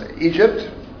servants, Egypt,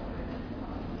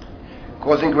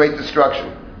 causing great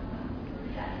destruction.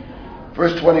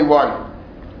 Verse 21.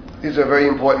 These are very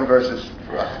important verses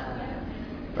for us.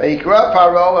 Vayikra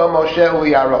Paro el Moshe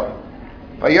u'Aaron.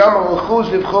 Vayomer l'chuz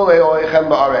livchu le'orechem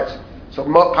ba'aretz. So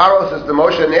Paro says to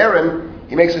Moshe and Aaron,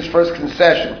 he makes his first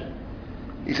concession.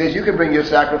 He says, you can bring your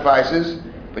sacrifices,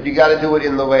 but you got to do it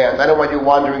in the land. I don't want you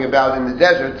wandering about in the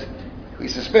desert.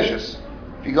 He's suspicious.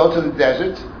 If you go to the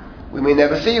desert, we may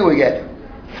never see you again.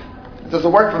 It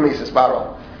doesn't work for me, says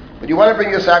Paro. But you want to bring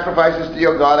your sacrifices to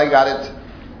your God, I got it.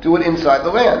 Do it inside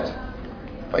the land.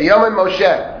 Vayomer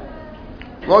Moshe,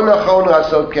 lo nachon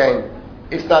la'asot kein.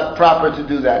 It's not proper to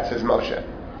do that, says Moshe.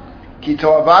 Ki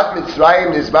to'avat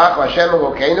Mitzrayim nizbach Hashem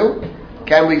Elokeinu.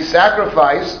 Can we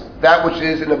sacrifice that which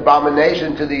is an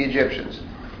abomination to the Egyptians?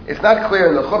 It's not clear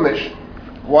in the Chumash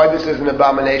why this is an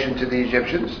abomination to the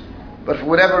Egyptians, but for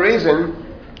whatever reason,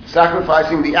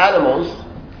 sacrificing the animals,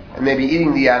 and maybe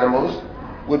eating the animals,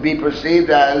 would be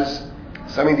perceived as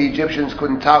something the Egyptians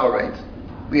couldn't tolerate.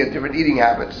 We have different eating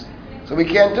habits. So we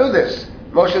can't do this.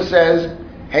 Moshe says,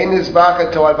 Hey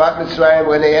nizbach to'avat Mitzrayim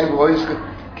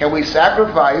can we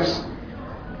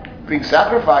bring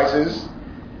sacrifices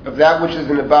of that which is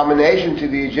an abomination to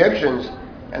the Egyptians,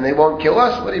 and they won't kill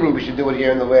us? What do you mean we should do it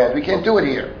here in the land? We can't do it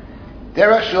here.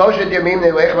 No.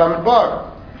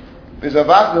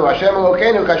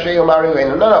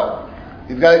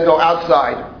 We've got to go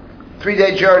outside.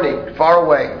 3-day journey, far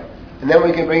away. And then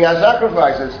we can bring our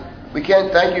sacrifices. We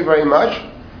can't, thank you very much.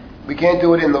 We can't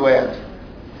do it in the land.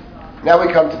 Now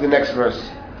we come to the next verse.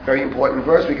 Very important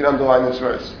verse. We can underline this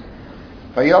verse.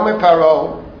 Vayomer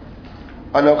Paro,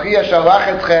 Anochi ashalach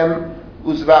etchem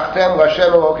uzvachtem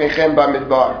l'Hashem Elokeichem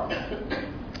b'midbar.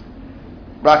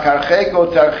 Rak harcheko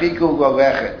tarchiku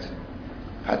v'lechet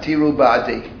hatiru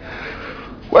ba'adi.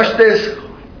 Watch this.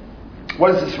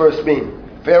 What does this verse mean?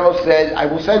 Pharaoh said, I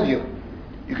will send you.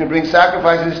 You can bring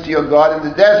sacrifices to your God in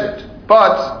the desert,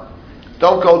 but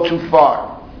don't go too far.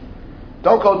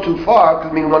 Don't go too far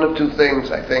could mean one of two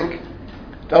things, I think.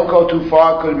 Don't go too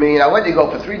far could mean, I'll let you go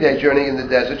for 3-day journey in the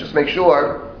desert. Just make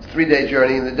sure it's a 3-day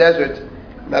journey in the desert,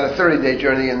 not a 30-day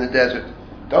journey in the desert.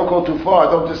 Don't go too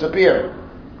far. Don't disappear.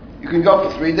 You can go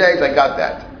for 3 days. I got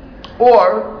that.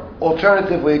 Or,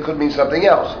 alternatively, it could mean something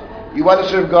else. You want to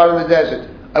serve God in the desert.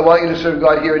 I want you to serve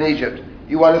God here in Egypt.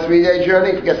 You want a 3-day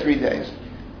journey? Forget 3 days.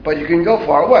 But you can go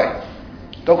far away.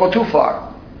 Don't go too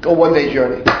far. Go 1-day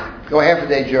journey. Go a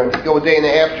half-a-day journey. Go a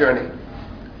 1.5-day journey.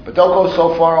 But don't go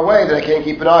so far away that I can't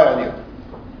keep an eye on you.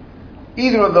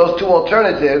 Either of those two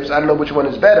alternatives, I don't know which one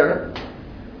is better,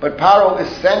 but Paro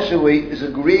essentially is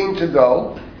agreeing to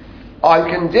go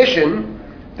on condition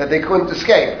that they couldn't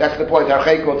escape. That's the point. Now,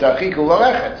 if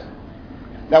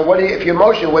you're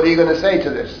Moshe, what are you going to say to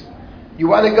this? You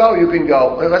want to go, you can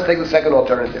go. Let's take the second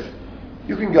alternative.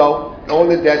 You can go in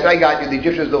the desert. I got you. The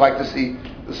Egyptians don't like to see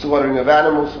the slaughtering of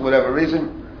animals for whatever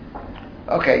reason.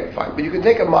 Okay, fine. But you can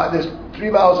take there's 3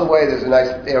 miles away, there's a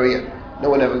nice area. No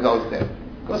one ever goes there.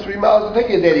 Go 3 miles, it'll take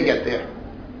you a day to get there.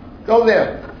 Go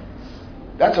there.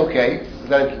 That's okay.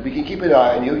 Then we can keep an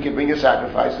eye on you. You can bring your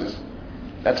sacrifices.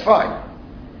 That's fine.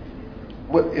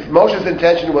 If Moshe's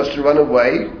intention was to run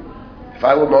away, if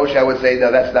I were Moshe, I would say,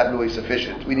 no, that's not really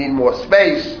sufficient. We need more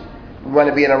space. We want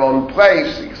to be in our own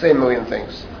place. You can say a million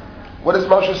things. What does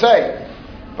Moshe say?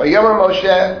 Vayomer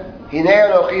Moshe, Hinei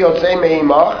Anochi yotzei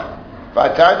me'imach,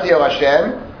 v'atarti el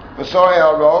Hashem, V'sorei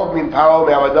ha'rov min paro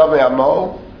me'amadav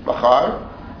me'amo machar.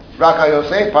 Rak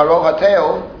ha'yosef paro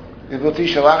ha'teo v'v'ti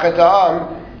shalach et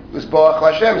ha'am v'zborach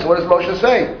Hashem. So what does Moshe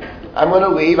say? I'm going to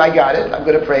leave, I got it, I'm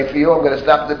going to pray for you, I'm going to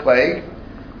stop the plague.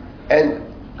 And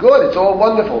good, it's all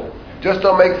wonderful. Just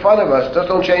don't make fun of us, just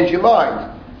don't change your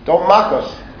mind. Don't mock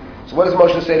us. So what does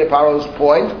Moshe say to Paro's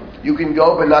point? You can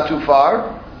go, but not too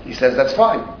far. He says that's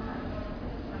fine.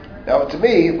 Now to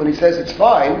me, when he says it's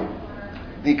fine,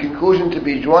 the conclusion to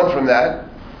be drawn from that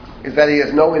is that he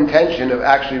has no intention of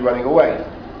actually running away.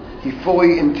 He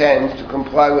fully intends to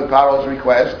comply with Paro's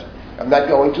request of not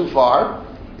going too far.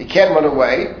 He can't run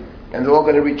away, and they're all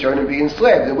going to return and be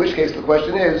enslaved. In which case the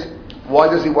question is, why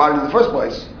does he want it in the first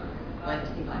place?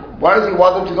 Why does he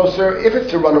want them to go serve? If it's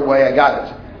to run away, I got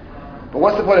it. But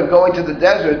what's the point of going to the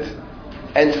desert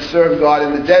and to serve God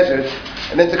in the desert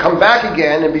and then to come back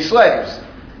again and be slaves?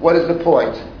 What is the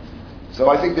point? So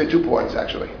I think there are 2 points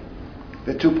actually.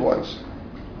 There are 2 points.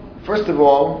 First of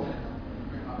all,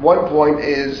 one point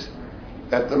is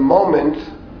that the moment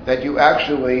that you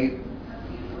actually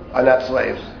are not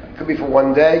slaves, it could be for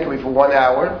 1 day, it could be for 1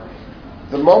 hour,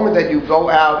 the moment that you go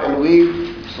out and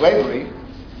leave slavery,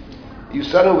 you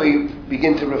suddenly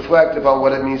begin to reflect about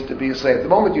what it means to be a slave. The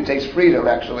moment you taste freedom,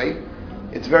 actually,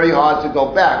 it's very hard to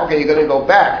go back. Okay, you're going to go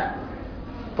back,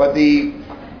 but the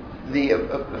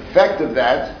effect of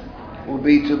that will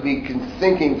be to be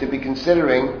thinking, to be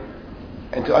considering,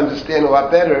 and to understand a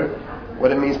lot better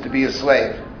what it means to be a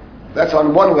slave. That's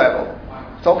on one level.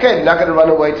 It's okay, they're not going to run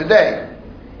away today,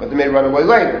 but they may run away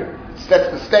later. It sets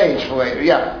the stage for later,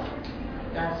 yeah.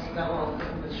 That's the whole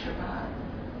thing with Shabbat.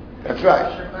 That's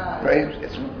right. Shabbat. Right?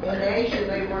 In Asia,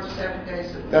 they work 7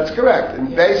 days a week. That's correct.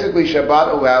 And basically,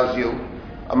 Shabbat allows you,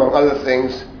 among other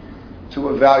things, to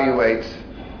evaluate.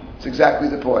 It's exactly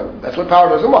the point. That's what Paro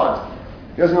doesn't want.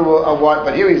 He doesn't want,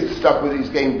 but here he's stuck with these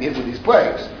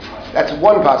plagues. That's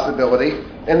one possibility.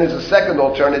 And there's a second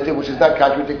alternative, which is not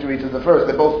contradictory to the first.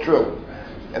 They're both true.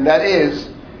 And that is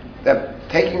that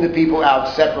taking the people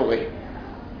out separately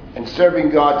and serving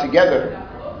God together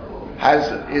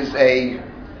is a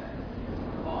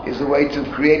way to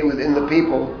create within the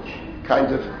people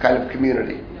kind of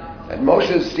community. And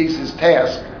Moshe sees his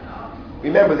task.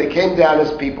 Remember, they came down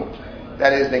as people.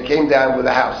 That is, they came down with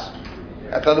a house.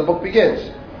 That's how the book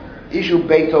begins. Ishu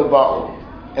Beito Ba'u.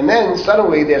 And then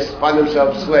suddenly they find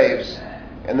themselves slaves.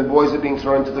 And the boys are being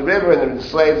thrown into the river and they're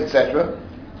enslaved, etc.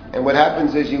 And what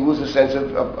happens is you lose a sense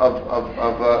of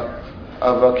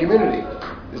a community.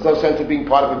 There's no sense of being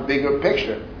part of a bigger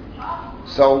picture.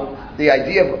 So the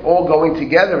idea of all going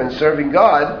together and serving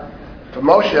God for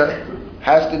Moshe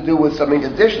has to do with something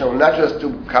additional, not just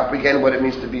to comprehend what it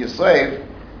means to be a slave,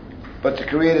 but to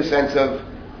create a sense of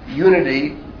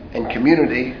unity and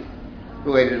community,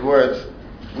 related words,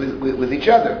 with each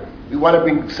other. We want to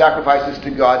bring sacrifices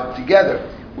to God together,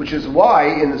 which is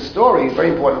why in the story, very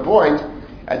important point,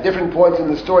 at different points in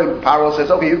the story, Paro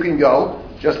says, okay, you can go,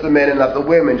 just the men and not the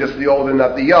women, just the old and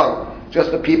not the young,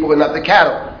 just the people and not the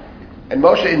cattle. And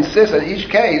Moshe insists in each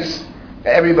case,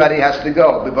 everybody has to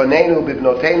go. B'banenu,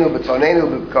 b'bnotenu,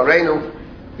 b'tzonenu, b'karenu.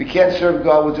 We can't serve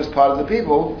God with just part of the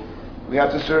people. We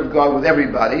have to serve God with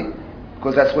everybody,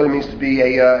 because that's what it means to be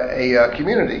a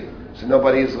community. So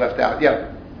nobody is left out.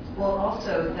 Yeah? Well,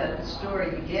 also that the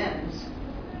story begins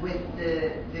with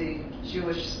the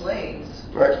Jewish slaves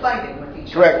fighting with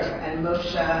each other, and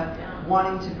Moshe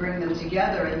wanting to bring them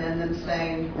together, and then them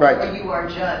saying, "Oh, you are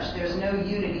judged." There's no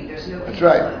unity. There's no. That's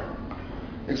right.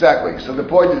 Exactly. So the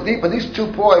point is deep, but these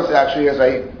 2 points, actually, as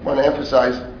I want to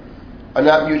emphasize, are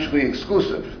not mutually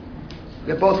exclusive.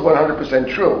 They're both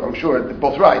 100% true. I'm sure they're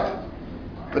both right,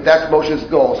 but that's Moshe's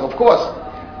goal. So of course,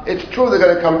 it's true they're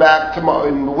going to come back tomorrow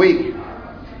in a week.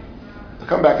 They'll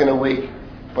come back in a week.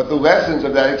 But the lessons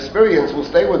of that experience will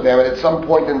stay with them, and at some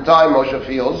point in time, Moshe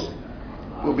feels,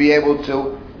 will be able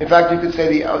to. In fact, you could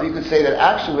say that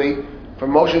actually,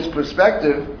 from Moshe's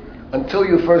perspective, until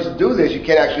you first do this, you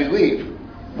can't actually leave.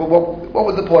 What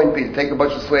would the point be? To take a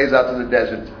bunch of slaves out to the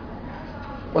desert?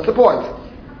 What's the point?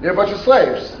 They're a bunch of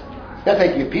slaves. They're not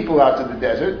taking your people out to the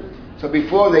desert. So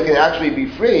before they can actually be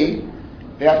free,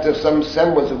 they have to have some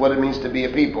semblance of what it means to be a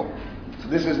people. So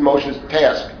this is Moshe's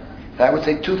task. And I would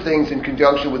say 2 things in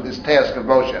conjunction with this task of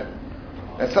Moshe.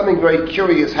 That something very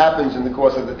curious happens in the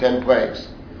course of the 10 plagues.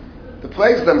 The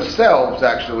plagues themselves,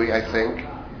 actually, I think,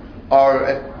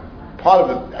 are part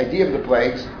of the idea of the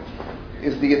plagues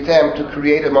is the attempt to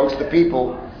create amongst the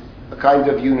people a kind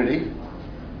of unity,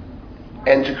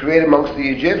 and to create amongst the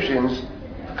Egyptians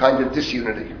a kind of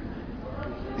disunity.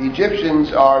 The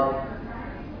Egyptians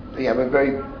they have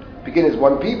begin as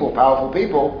one people, powerful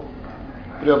people,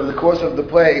 but over the course of the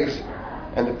plagues,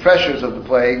 and the pressures of the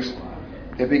plagues,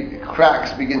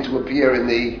 cracks begin to appear in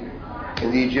the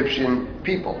Egyptian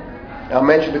people. Now I'll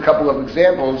mention a couple of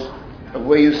examples of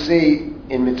where you see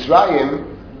in Mitzrayim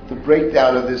the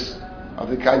breakdown of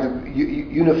the kind of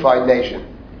unified nation.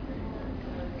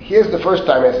 Here's the first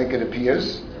time I think it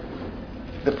appears.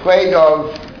 The plague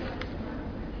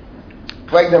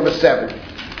number 7.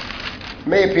 It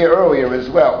may appear earlier as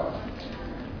well.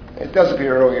 It does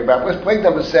appear earlier, but plague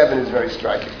number 7 is very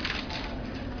striking.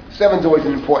 7 is always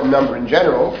an important number in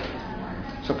general.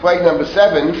 So plague number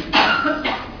 7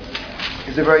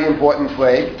 is a very important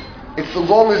plague. It's the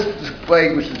longest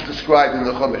plague which is described in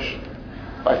the Chumash.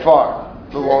 By far,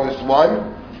 the longest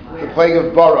one. The plague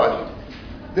of Barad.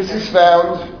 This is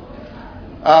found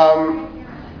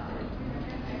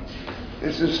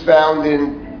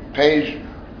in page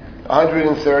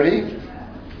 130,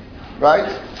 right?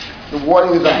 The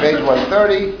warning is on page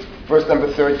 130, verse number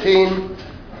 13.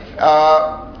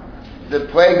 The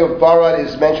plague of Barad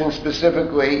is mentioned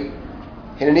specifically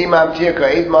in Imam Tirka,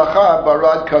 Eid Macha,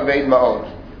 Barad Kaved Ma'od.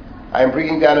 I am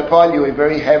bringing down upon you a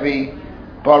very heavy,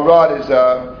 Barad is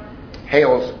a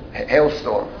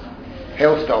hailstorm.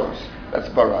 Hailstones, that's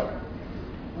Barad.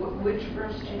 Which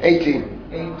verse? 18.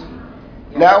 18.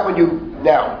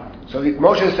 So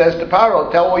Moshe says to Paro,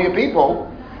 tell all your people,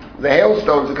 the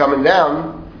hailstones are coming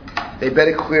down, they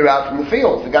better clear out from the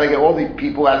fields. They've got to get all the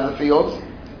people out of the fields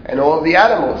and all of the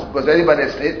animals, because anybody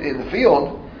that's in the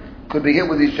field could be hit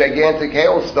with these gigantic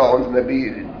hailstones and they'd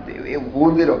be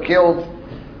wounded or killed.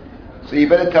 So you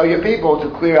better tell your people to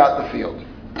clear out the field.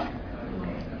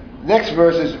 Next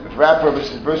verse is, for our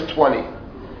purposes, verse 20.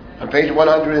 On page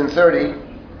 130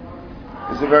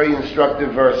 is a very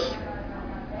instructive verse.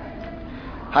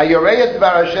 Hayoreyet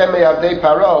dvar Hashem me'avdei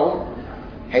Paro,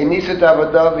 heinisat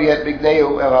avodav v'yet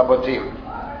bigneu el habotim.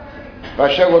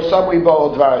 V'asher lo samu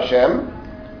ibo dvar Hashem,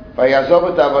 v'yazov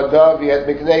et avodav v'yet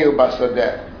bigneu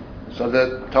basodeh. So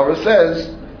the Torah says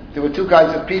there were two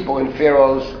kinds of people in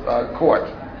Pharaoh's court.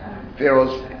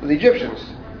 The Egyptians.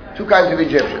 Two kinds of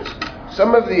Egyptians.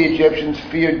 Some of the Egyptians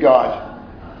feared God,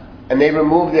 and they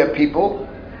removed their people,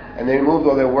 and they removed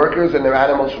all their workers and their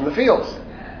animals from the fields.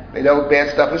 They know bad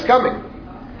stuff is coming.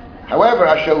 However,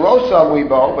 Asher lo samu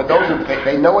ibo, but those who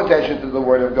pay no attention to the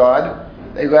word of God,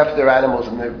 they left their animals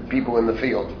and their people in the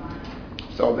field.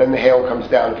 So then the hail comes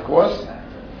down, of course,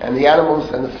 and the animals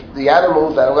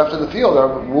that are left in the field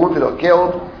are wounded or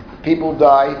killed. People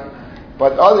die,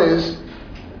 but others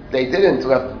they didn't.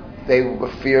 They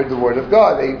feared the word of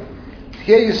God.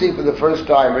 Here you see for the first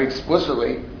time very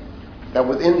explicitly that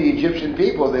within the Egyptian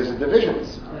people there's a division,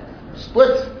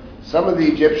 split. Some of the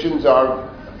Egyptians are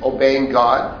obeying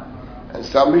God, and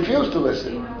some refuse to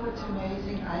listen. You know what's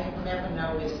amazing? I have never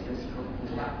noticed this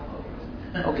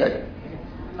before. Okay.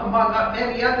 Among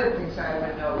many other things I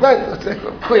haven't noticed. Right, that's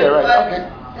clear, right? But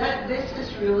Okay. This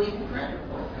is really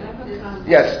incredible.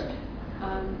 Yes.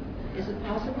 Is it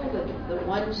possible that the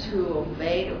ones who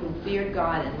obeyed, who feared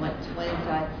God and went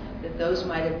inside, that those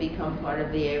might have become part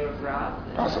of the Erev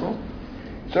Rav? Possible.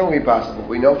 Certainly possible.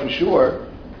 We know for sure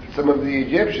some of the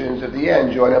Egyptians at the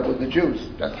end join up with the Jews.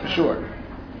 That's for sure.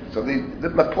 So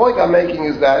my point I'm making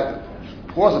is that, it's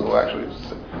plausible actually,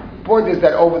 the point is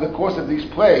that over the course of these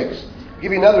plagues, I'll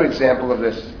give you another example of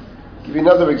this. Give you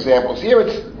another example. So here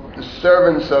it's the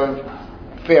servants of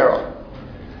Pharaoh.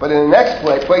 But in the next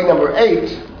plague number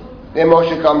 8, then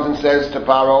Moshe comes and says to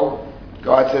Paro,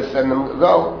 God says send them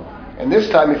go. And this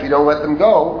time if you don't let them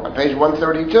go, on page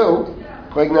 132,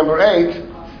 plague number 8,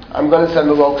 I'm going to send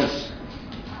the locusts.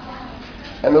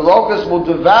 And the locusts will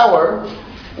devour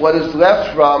what is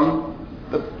left from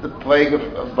the plague of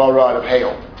Barad, of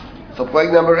hail. So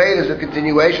plague number 8 is a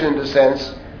continuation in the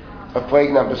sense of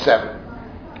plague number 7.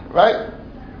 Right?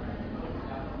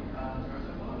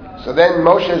 So then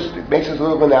Moshe makes his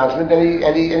little announcement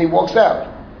and he walks out.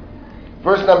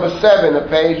 Verse number 7 of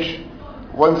page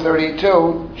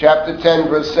 132, chapter 10,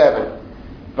 verse 7.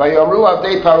 Vayomru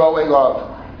avdei Paro elav.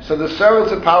 So the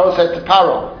servants of Paro said to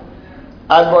Paro,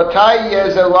 Ad motai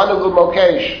yezeranu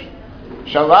l'mokesh,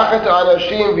 shalachet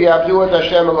anashim v'yavdu et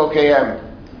Hashem Elokeihem,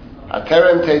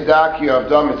 aterem tedak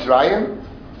yavdom Mitzrayim.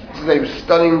 This is a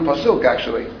stunning pasuk,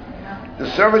 actually. The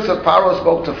servants of Paro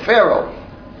spoke to Pharaoh,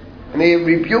 and they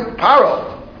rebuked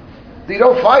Paro. You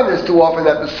don't find this too often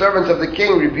that the servants of the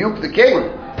king rebuke the king.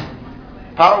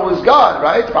 Paro is God,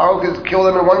 right? Paro could kill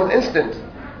them in one instant.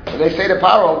 So they say to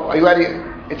Paro, "Are you ready?"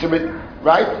 It's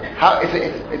right?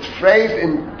 It's phrased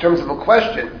in terms of a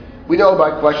question. We know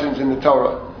about questions in the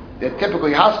Torah; they're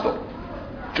typically hostile.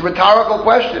 It's a rhetorical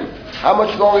question. How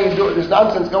much longer you do this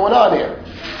nonsense going on here?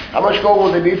 How much longer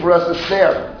will there be for us to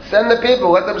snare? Send the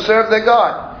people, let them serve their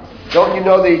God. Don't you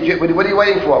know that Egypt? What are you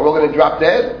waiting for? We're going to drop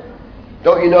dead?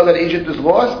 Don't you know that Egypt is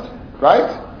lost? Right?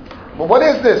 Well, what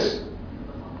is this?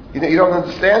 You don't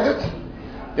understand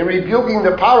it? They're rebuking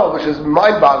the Paro, which is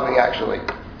mind-boggling, actually.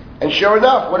 And sure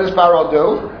enough, what does Paro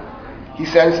do? He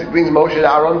brings Moshe and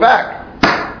Aaron back.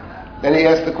 Then he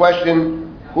asks the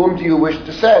question, whom do you wish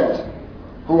to send?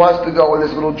 Who wants to go on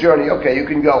this little journey? Okay, you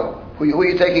can go. Who are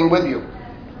you taking with you?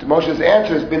 To Moshe's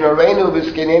answer is, B'noreinu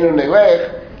v'skenenu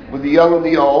nelech, with the young and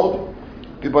the old,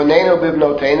 B'boneinu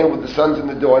b'bnotenu, with the sons and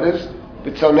the daughters,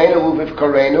 B'tzonenu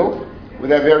u'v'vkarenu,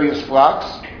 with our various flocks,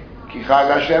 Ki chag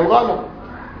Hashem lanu.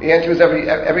 The answer is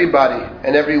everybody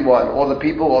and everyone, all the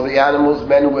people, all the animals,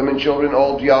 men, women, children,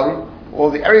 old, young,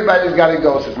 everybody's got to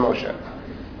go, says Moshe.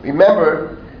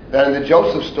 Remember that in the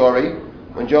Joseph story,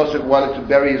 when Joseph wanted to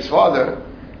bury his father,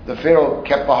 the Pharaoh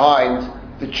kept behind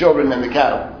the children and the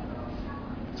cattle.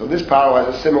 So this Pharaoh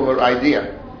has a similar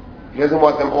idea. He doesn't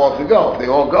want them all to go. If they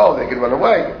all go, they can run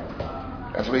away.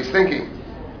 That's what he's thinking.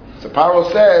 So Pharaoh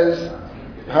says,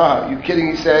 you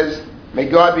kidding? He says, may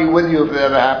God be with you if it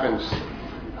ever happens.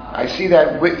 I see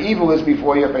that evil is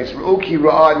before your face.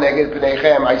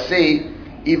 I see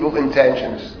evil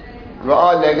intentions.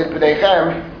 Ra'ah neged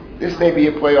p'neichem. This may be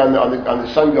a play on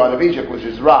the sun god of Egypt, which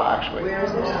is Ra, actually. Where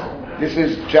is this? This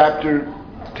is chapter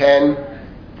 10,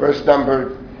 verse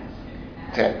number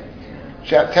 10.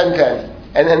 10.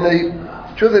 And then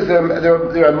the truth is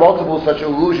there are multiple such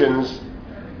allusions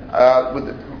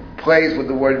with plays with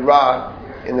the word Ra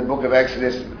in the book of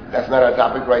Exodus. That's not our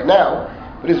topic right now.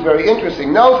 But it's very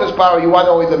interesting. No, says Paro, you want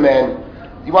only the men.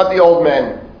 You want the old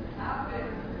men.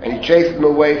 And he chased them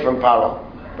away from Paro.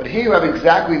 But here you have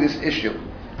exactly this issue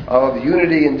of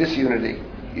unity and disunity.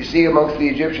 You see amongst the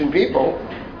Egyptian people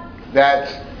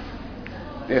that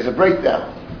there's a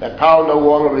breakdown. That Paro no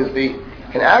longer is the...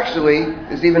 And actually,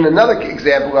 there's even another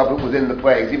example of it within the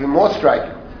plagues, even more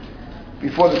striking.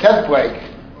 Before the 10th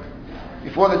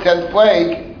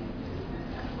plague,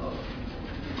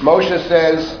 Moshe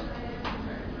says...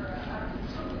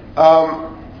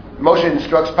 Moshe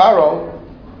instructs Paro.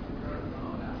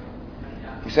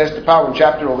 He says to Paro in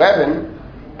chapter 11,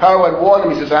 Paro had warned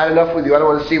him. He says, I had enough with you. I don't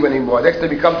want to see you anymore. Next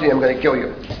time you come to me, I'm going to kill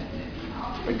you.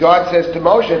 But God says to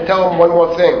Moshe, tell him one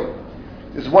more thing.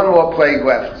 There's one more plague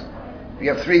left. We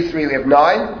have 3, we have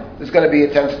 9. There's going to be a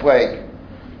 10th plague.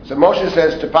 So Moshe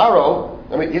says to Paro,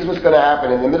 here's what's going to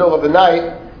happen. In the middle of the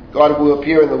night, God will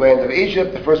appear in the land of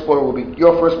Egypt. Your firstborn will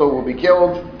be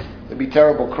killed. There'll be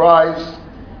terrible cries.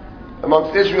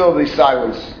 Amongst Israel, there'll be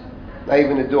silence. Not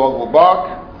even the dog will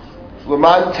bark.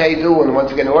 L'man teidu, and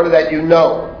once again, in order that you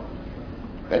know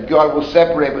that God will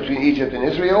separate between Egypt and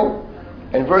Israel.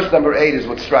 And verse number 8 is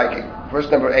what's striking. Verse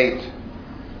number 8.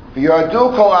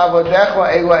 V'yardu kol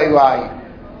avodecha ela elai.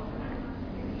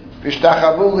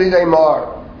 V'shtachavu li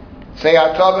leimar.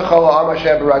 Se'ata b'chol ha'am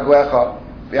asher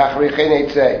b'raglecha. V'achrichen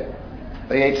eitzeh.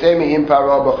 V'yeitzeh mi'im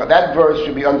paro b'cha. That verse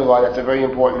should be underlined. That's a very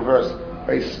important verse.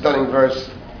 Very stunning verse.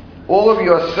 All of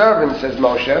your servants, says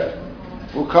Moshe,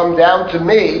 will come down to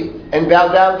me and bow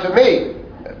down to me.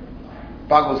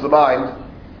 Boggles the mind.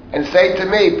 And say to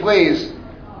me, please,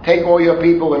 take all your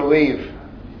people and leave.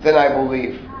 Then I will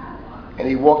leave. And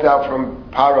he walked out from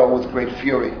Paro with great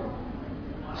fury.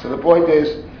 So the point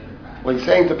is, what he's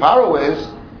saying to Paro is,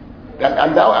 that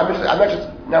I'm not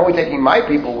just now we're taking my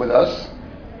people with us,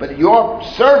 but your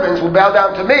servants will bow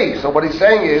down to me. So what he's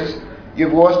saying is,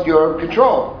 you've lost your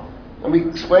control. Let me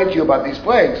explain to you about these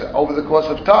plagues. Over the course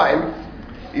of time,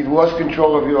 you've lost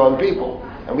control of your own people.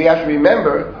 And we have to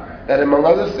remember that among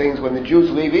other things, when the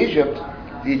Jews leave Egypt,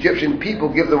 the Egyptian people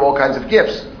give them all kinds of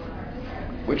gifts,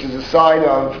 which is a sign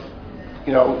of,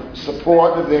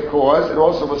 support of their cause, and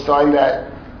also a sign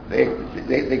that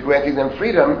they're granting them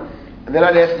freedom, and they're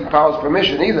not asking Paro's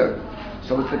permission either.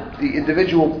 So the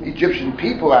individual Egyptian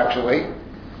people actually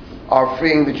are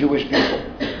freeing the Jewish people.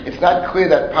 It's not clear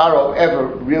that Paro ever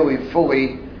really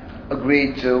fully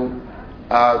agreed to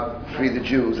free the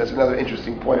Jews. That's another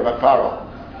interesting point about Paro.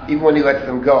 Even when he lets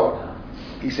them go,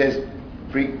 he says,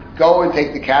 go and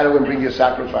take the cattle and bring your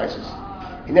sacrifices.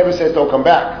 He never says, don't come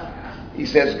back. He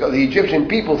says, the Egyptian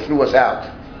people threw us out.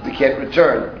 We can't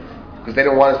return because they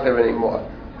don't want us there anymore.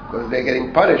 Because they're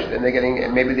getting punished and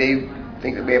and maybe they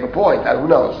think that we have a point. Who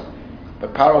knows?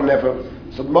 But Paro never.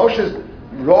 So Moshe's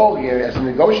role here as a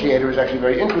negotiator is actually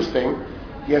very interesting.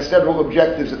 He has several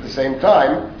objectives at the same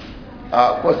time.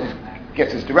 Of course, he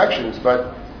gets his directions,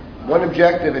 but one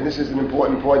objective, and this is an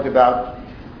important point about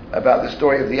the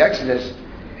story of the Exodus,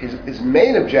 his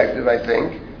main objective, I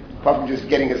think, apart from just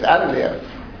getting us out of there,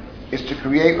 is to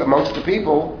create amongst the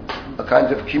people a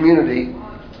kind of community,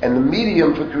 and the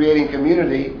medium for creating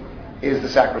community is the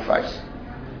sacrifice.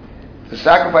 the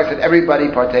sacrifice that everybody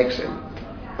partakes in.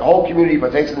 The whole community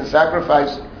partakes in the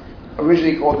sacrifice,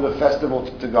 originally called it a festival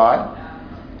to God.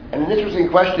 And an interesting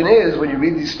question is, when you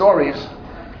read these stories,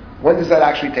 when does that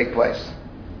actually take place?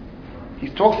 He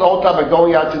talks the whole time about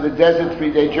going out to the desert,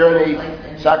 3-day journey,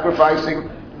 sacrificing,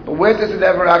 but where does it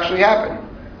ever actually happen?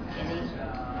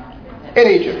 In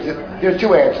Egypt. There are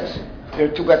two answers.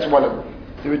 That's one of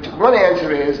them. One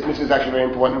answer is, and this is actually a very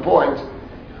important point,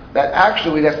 that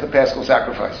actually that's the Paschal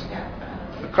sacrifice.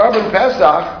 The Korban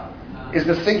Pesach is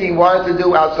the thing he wanted to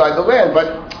do outside the land,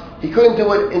 but he couldn't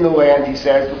do it in the land, he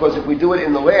says, because if we do it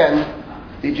in the land,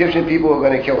 the Egyptian people are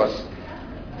going to kill us.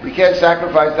 We can't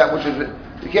sacrifice that which is,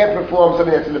 we can't perform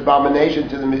something that's an abomination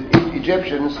to the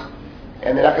Egyptians,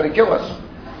 and they're not going to kill us.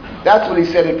 That's what he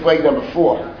said in plague number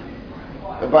 4.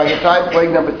 But by the time plague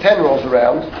number 10 rolls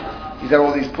around, he's had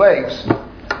all these plagues.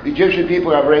 The Egyptian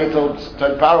people have already told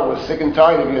Pharaoh was sick and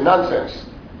tired of your nonsense,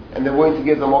 and they're willing to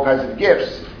give them all kinds of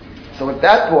gifts. So at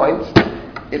that point,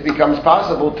 it becomes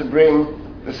possible to bring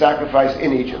the sacrifice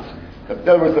in Egypt. In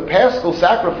other words, the Paschal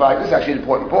sacrifice, this is actually an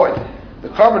important point. The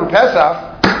Korban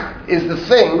Pesach is the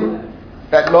thing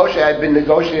that Moshe had been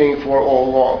negotiating for all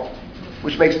along,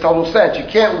 which makes total sense. You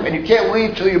can't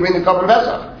leave till you bring the Korban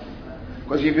Pesach.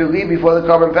 Because if you leave before the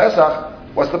Korban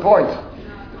Pesach, what's the point?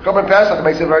 The Korban Pesach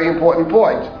makes a very important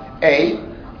point. A,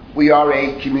 we are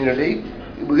a community.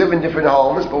 We live in different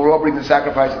homes, but we're all bringing the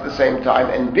sacrifice at the same time.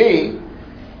 And B,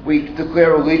 we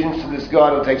declare allegiance to this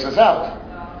God who takes us out.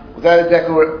 Without a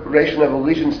declaration of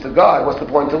allegiance to God, what's the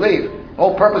point to leave? The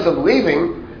whole purpose of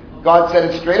leaving, God said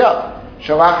it straight up.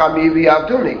 Shalach ami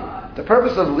v'yavduni. The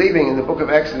purpose of leaving in the book of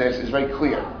Exodus is very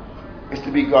clear. It's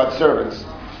to be God's servants.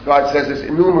 God says this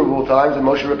innumerable times, and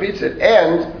Moshe repeats it.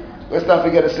 And let's not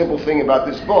forget a simple thing about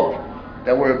this book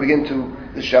that we're beginning to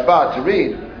the Shabbat to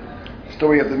read, the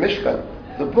story of the Mishkan.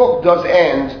 The book does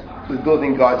end with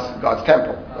building God's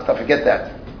temple. Let's not forget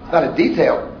that. It's not a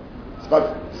detail. It's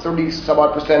about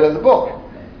 30-some-odd% of the book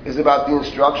is about the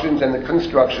instructions and the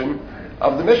construction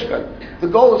of the Mishkan. The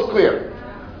goal is clear.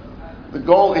 The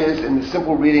goal is, in the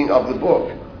simple reading of the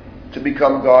book, to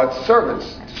become God's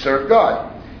servants, to serve God.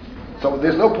 So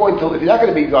there's no point to, if you're not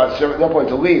going to be God's servant, no point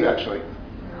to leave, actually.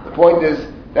 The point is,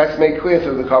 that's made clear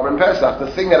through the Korban Pesach.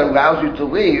 The thing that allows you to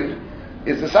leave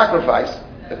is the sacrifice,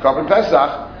 the Korban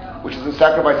Pesach, which is the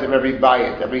sacrifice of every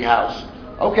bayit, every house.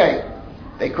 Okay,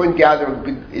 they couldn't gather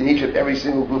in Egypt, every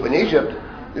single group in Egypt.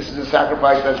 This is a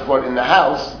sacrifice that's brought in the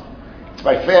house. It's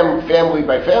by family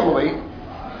by family,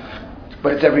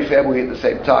 but it's every family at the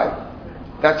same time.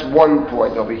 That's one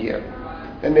point over here.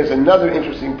 Then there's another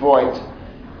interesting point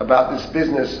about this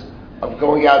business of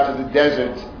going out to the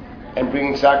desert and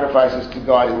bringing sacrifices to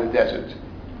God in the desert.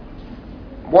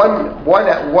 One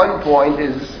point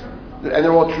is, and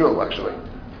they're all true actually.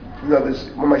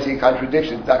 One might say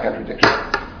contradiction, it's not contradiction.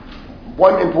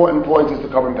 One important point is the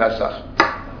Korban Pesach.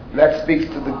 And that speaks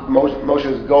to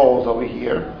Moshe's goals over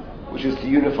here, which is to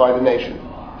unify the nation.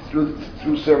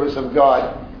 Through service of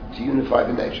God, to unify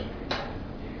the nation.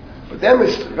 But then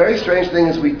the very strange thing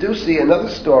is we do see another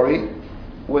story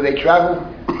where they travel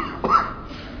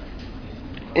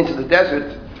into the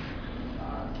desert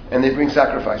and they bring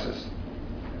sacrifices.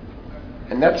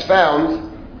 And that's found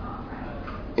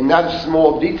in not a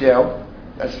small detail,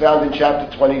 that's found in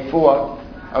chapter 24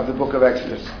 of the book of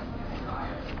Exodus.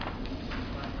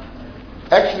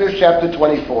 Exodus chapter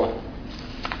 24.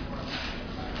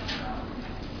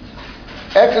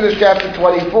 Exodus chapter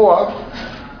 24,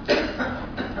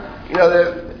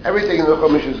 everything in the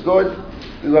Chumash is good.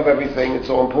 We love everything. It's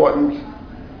all important.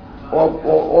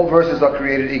 All verses are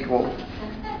created equal,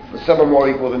 but some are more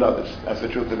equal than others. That's the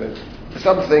truth of it. There's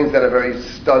some things that are very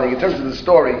stunning. In terms of the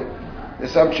story,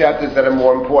 there's some chapters that are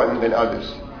more important than others.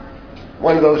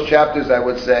 One of those chapters, I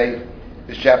would say,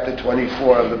 is chapter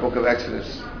 24 of the book of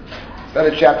Exodus. It's not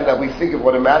a chapter that we think of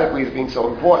automatically as being so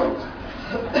important.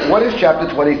 What is chapter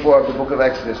 24 of the book of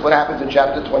Exodus? What happens in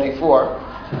chapter 24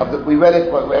 we read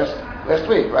it last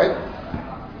week, right?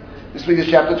 This week is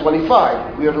chapter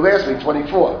 25. We read it last week,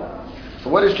 24. So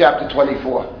what is chapter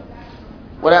 24?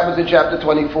 What happens in chapter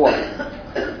 24?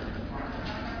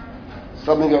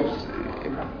 Something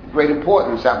of great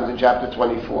importance happens in chapter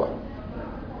 24.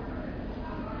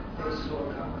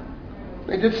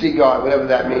 They did see God, whatever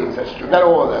that means. That's true. Not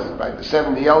all of them, right? The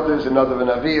 70 elders, another of an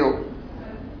Avil.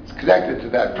 It's connected to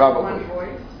that, probably.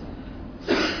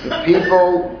 The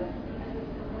people.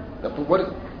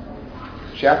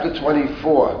 Chapter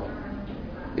 24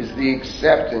 is the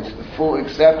acceptance, the full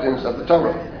acceptance of the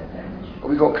Torah. What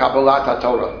we call Kabbalat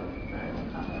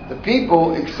HaTorah. The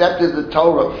people accepted the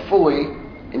Torah fully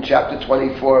in chapter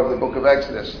 24 of the book of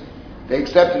Exodus. They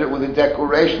accepted it with a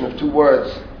declaration of 2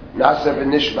 words, Nasa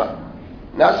v'nishma.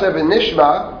 Nasa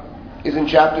v'nishma is in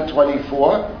chapter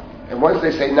 24, and once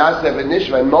they say Nasa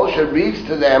v'nishma, and Moshe reads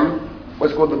to them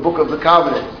what's called the Book of the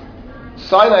Covenant.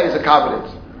 Sinai is a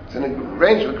covenant. It's an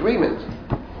arranged agreement.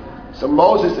 So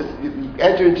Moses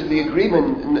entered into the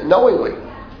agreement knowingly.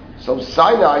 So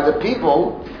Sinai, the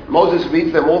people, Moses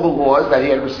reads them all the laws that he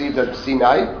had received at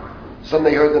Sinai. Some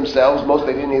they heard themselves, most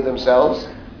they didn't hear themselves.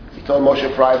 He told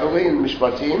Moshe privately in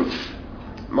Mishpatim.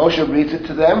 Moshe reads it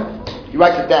to them. He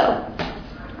writes it down.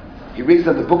 He reads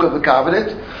them the Book of the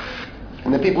Covenant.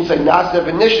 And the people say, Nasa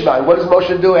v'nishma. And what does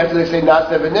Moshe do after they say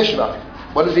Nasa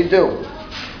v'nishma? What does he do?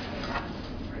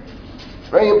 It's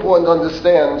very important to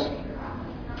understand.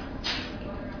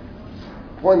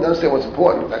 What's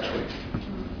important, actually.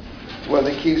 One of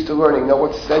the keys to learning. Know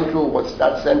what's central, what's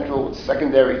not central, what's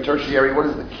secondary, tertiary. What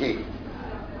is the key?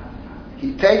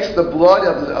 He takes the blood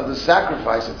of the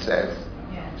sacrifice, it says.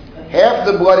 Half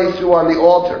the blood he threw on the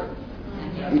altar.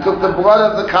 He took the blood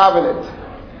of the covenant.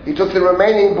 He took the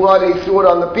remaining blood, he threw it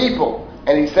on the people.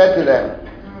 And he said to them,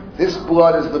 this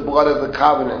blood is the blood of the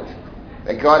covenant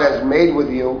that God has made with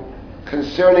you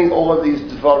concerning all of these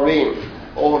dvarim,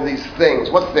 all of these things.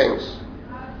 What things?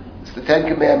 It's the 10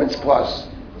 Commandments plus.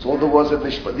 It's all the laws of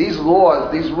Mishpah. These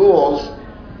laws, these rules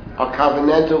are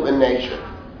covenantal in nature.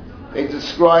 They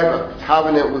describe a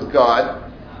covenant with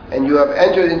God, and you have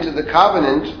entered into the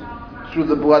covenant through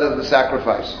the blood of the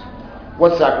sacrifice.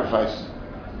 What sacrifice?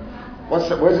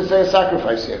 Where does it say a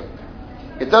sacrifice here?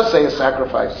 It does say a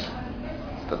sacrifice.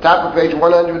 The top of page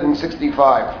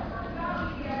 165.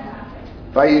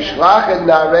 Vayishlach et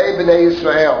na'arei b'nei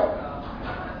Yisrael.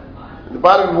 At the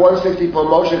bottom of 164,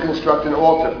 Moshe constructed an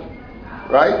altar.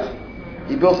 Right?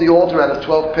 He built the altar out of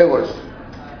 12 pillars.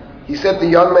 He sent the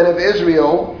young men of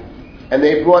Israel, and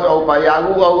they brought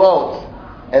Vayaru alot,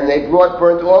 and they brought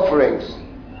burnt offerings.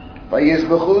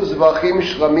 Vayizbechu zvachim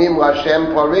shlamim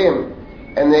l'Hashem parim,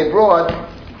 and they brought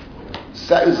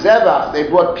zevach, they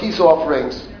brought peace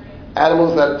offerings,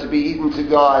 animals that are to be eaten to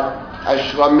God as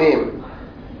shlamim.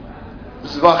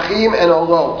 Zvachim and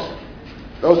olot,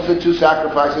 those are the two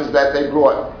sacrifices that they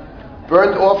brought.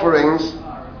 Burnt offerings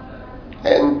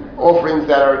and offerings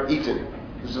that are eaten.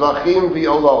 Zvachim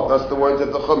v'olot, that's the words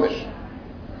of the Chumash.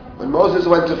 When Moses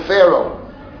went to Pharaoh,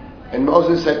 and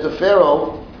Moses said to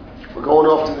Pharaoh, we're going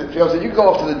off to the, Pharaoh said, you go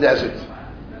off to the desert.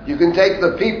 You can take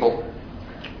the people.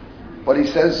 But he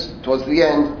says, towards the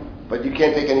end, but you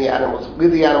can't take any animals.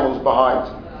 Leave the animals behind.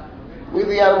 Leave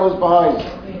the animals behind.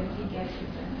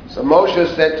 So Moshe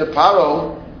said to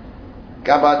Paro,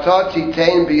 Gabata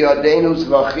titain biyadenu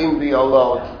zvachim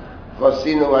v'olot,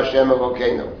 v'asinu Hashem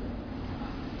Elokeinu.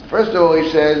 First of all, he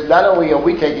says, not only are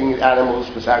we taking animals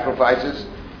for sacrifices,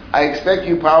 I expect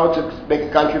you, Paro, to make a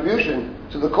contribution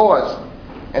to the cause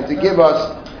and to give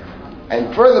us.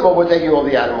 And furthermore, we're taking all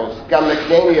the animals. Because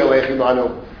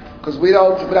we're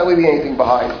not leaving anything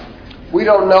behind. We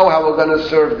don't know how we're going to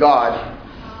serve God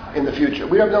in the future.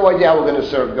 We have no idea how we're going to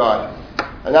serve God.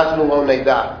 And that's the lo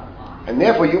neidah. And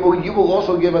therefore, you will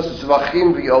also give us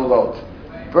zvachim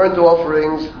v'olot, burnt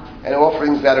offerings and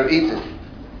offerings that are eaten.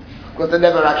 Because that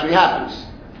never actually happens.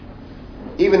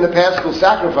 Even the Paschal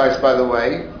sacrifice, by the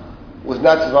way, was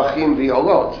not zvachim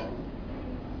v'olot.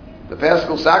 The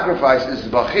Paschal sacrifice is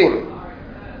zvachim.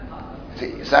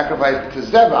 It's a sacrifice to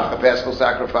zevach, a Paschal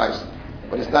sacrifice,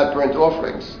 but it's not burnt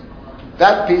offerings.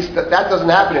 That piece, that doesn't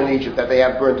happen in Egypt, that they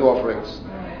have burnt offerings.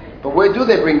 But where do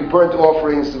they bring burnt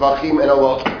offerings, zvachim and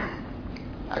olot?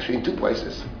 Actually in two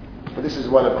places. But this is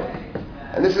one of them.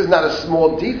 And this is not a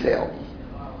small detail.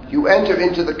 You enter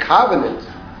into the covenant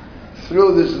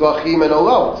through the zvachim and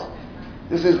olot.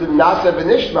 This is the Nasa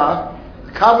v'nishma.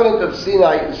 The covenant of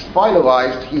Sinai is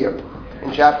finalized here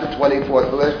in chapter 24,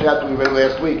 the last chapter we read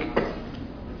last week.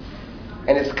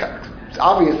 And it's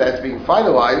obvious that it's being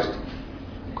finalized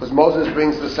because Moses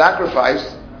brings the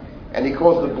sacrifice and he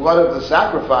calls the blood of the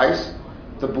sacrifice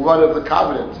the blood of the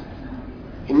covenant.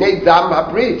 Hinei dam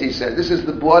habrit, he said. This is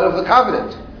the blood of the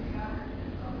covenant.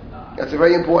 That's a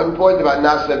very important point about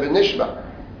Nasa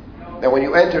v'nishma. That when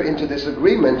you enter into this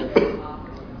agreement,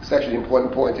 it's actually an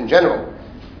important point in general.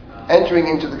 Entering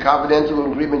into the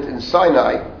covenantal agreement in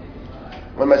Sinai,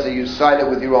 one might say you sign it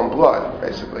with your own blood,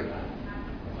 basically.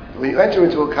 When you enter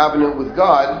into a covenant with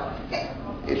God,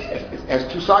 it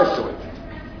has two sides to it.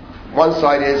 One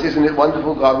side is, isn't it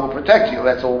wonderful God will protect you?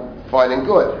 That's all fine and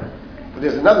good. But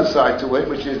there's another side to it,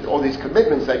 which is all these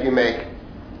commitments that you make.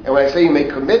 And when I say you make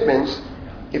commitments,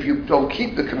 if you don't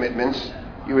keep the commitments,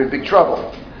 you're in big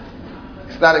trouble.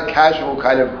 It's not a casual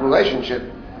kind of relationship.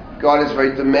 God is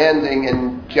very demanding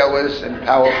and jealous and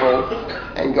powerful,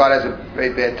 and God has a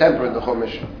very bad temper in the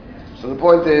Chumash. So the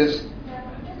point is,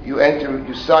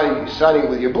 you're signing it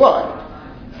with your blood.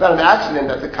 It's not an accident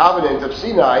that the covenant of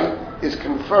Sinai is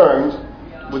confirmed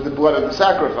with the blood of the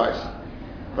sacrifice.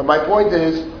 But my point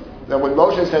is that when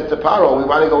Moshe said to Paro, we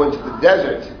want to go into the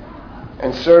desert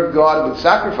and serve God with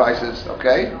sacrifices,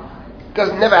 okay?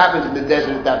 It never happens in the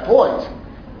desert at that point,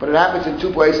 but it happens in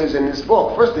two places in this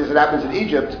book. First is it happens in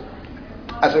Egypt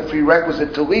as a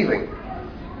prerequisite to leaving.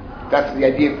 That's the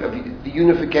idea of the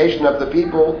unification of the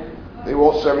people. They were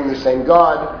all serving the same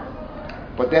God.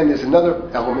 But then there's another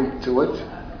element to it,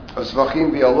 of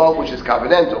Zvachim V'Alot, which is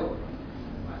covenantal.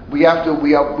 We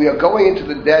are going into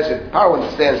the desert. Paro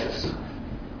understands this.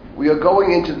 We are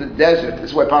going into the desert. This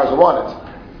is why Paro doesn't want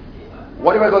it.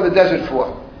 What do I go to the desert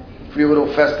for? For your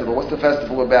little festival. What's the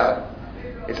festival about?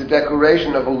 It's a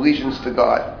declaration of allegiance to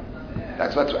God.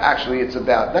 That's what actually it's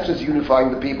about. Not just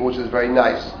unifying the people, which is very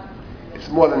nice. It's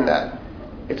more than that.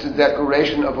 It's a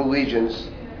declaration of allegiance,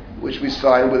 which we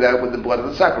sign with the blood of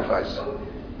the sacrifice.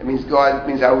 It means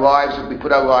our lives. We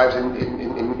put our lives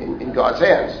in God's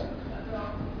hands.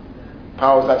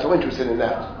 Paro is not so interested in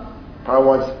that. Paro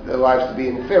wants their lives to be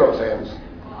in Pharaoh's hands.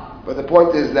 But the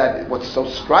point is that what's so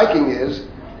striking is,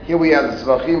 here we have the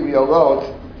Zvachim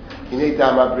V'Alot, Hinei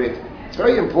Dam HaBrit. It's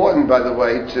very important, by the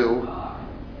way, to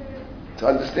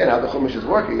understand how the Chumash is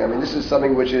working. I mean, this is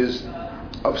something which is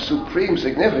of supreme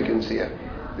significance here.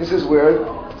 This is where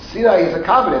Sinai is a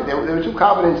covenant. There were two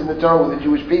covenants in the Torah with the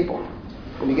Jewish people.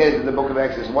 When you get into the book of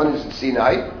Exodus, one is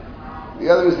Sinai, the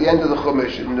other is the end of the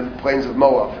Chumash in the plains of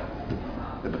Moab.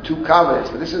 There were two covenants,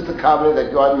 but this is the covenant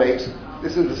that God makes.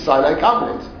 This is the Sinai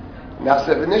covenant.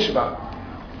 Naseh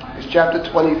v'Nishma. It's chapter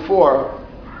 24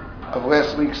 of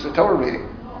last week's Torah reading.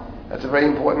 That's a very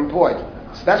important point.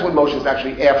 So that's what Moshe is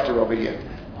actually after over here.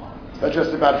 It's not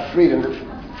just about freedom.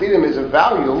 Freedom is a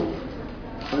value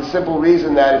for the simple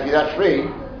reason that if you're not free,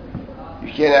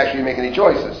 you can't actually make any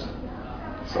choices.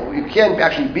 So you can't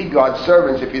actually be God's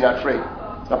servants if you're not free.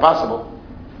 It's not possible.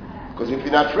 Because if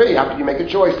you're not free, how can you make a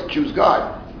choice to choose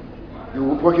God?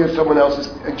 You're working on someone else's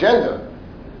agenda.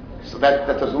 So that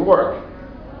doesn't work.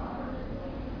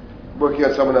 Working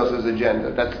on someone else's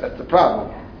agenda. That's the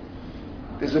problem.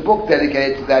 There's a book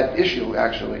dedicated to that issue,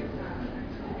 actually.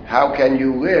 How can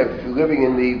you live? If you're living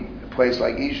in a place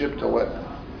like Egypt or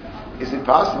what, is it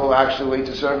possible actually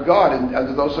to serve God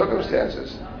under those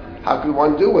circumstances? How can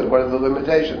one do it? What are the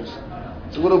limitations?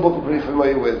 It's a little book we're pretty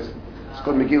familiar with. It's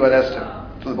called Megillat Esther.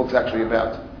 That's what the book's actually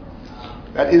about.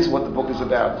 That is what the book is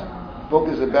about. The book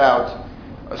is about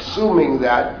assuming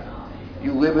that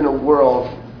you live in a world,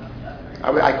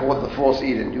 I call it the false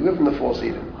Eden. You live in the false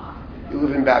Eden. You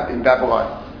live in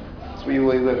Babylon. That's where you're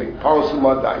really living. Paros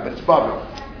Umadai, but it's Babel.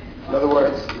 In other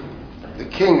words, the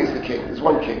king is the king. There's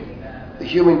one king. The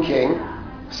human king,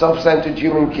 self-centered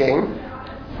human king,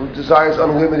 who desires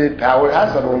unlimited power,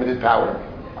 has unlimited power,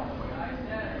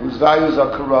 whose values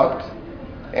are corrupt,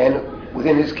 and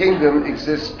within his kingdom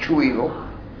exists true evil.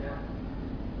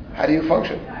 How do you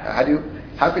function?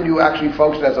 How can you actually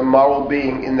function as a moral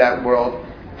being in that world?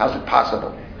 How's it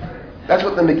possible? That's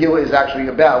what the Megillah is actually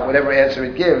about. Whatever answer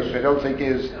it gives, I don't think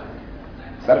it's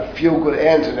not a feel-good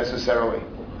answer necessarily,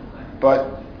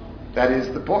 but that is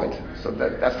the point. So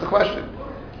that's the question,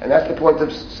 and that's the point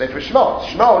of Sefer Shemot.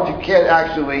 Shemot, you can't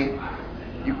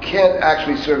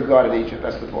actually serve God in Egypt.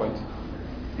 That's the point.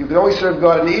 You can only serve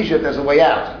God in Egypt as a way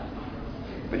out,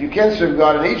 but you can't serve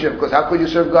God in Egypt because how could you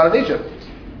serve God in Egypt?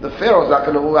 The Pharaoh is not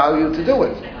going to allow you to do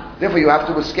it. Therefore, you have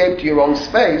to escape to your own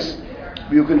space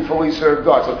where you can fully serve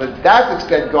God. So to that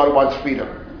extent, God wants freedom.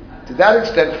 To that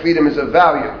extent, freedom is a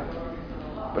value.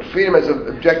 But freedom as an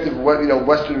objective,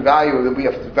 Western value, that we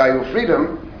have to value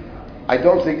freedom, I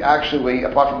don't think actually,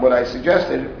 apart from what I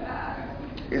suggested,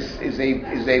 is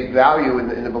a value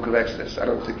in the book of Exodus. I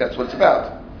don't think that's what it's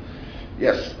about.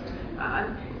 Yes?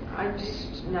 I'm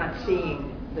just not seeing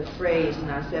the phrase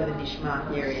Naseh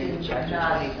v'Nishma here in chapter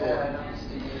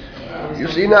 24. You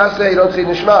see Naseh, you don't see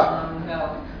Nishma?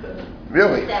 No.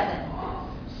 Really?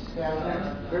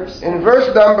 7. In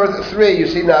verse number 3, you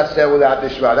see Naseh without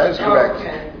Nishma. That is correct.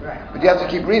 Okay, right. But you have to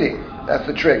keep reading. That's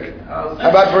the trick. How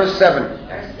about verse 7?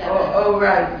 Verse 7.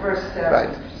 Right, verse 7.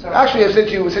 Right. Sorry. Actually,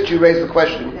 since you raised the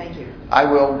question, Thank you. I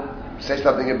will say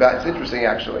something about it. It's interesting,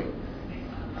 actually.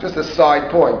 Just a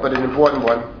side point, but an important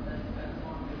one.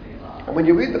 And when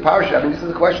you read the parasha, these are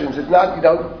the questions. It's not,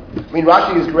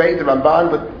 Rashi is great, the Ramban,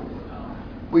 but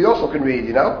we also can read,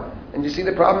 and you see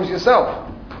the problems yourself.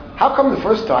 How come the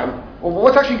first time? Well,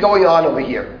 what's actually going on over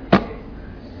here?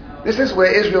 This is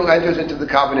where Israel enters into the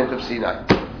covenant of Sinai.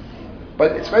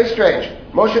 But it's very strange.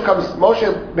 Moshe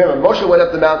went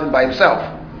up the mountain by himself.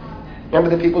 Remember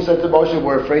the people said to Moshe,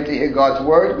 we're afraid to hear God's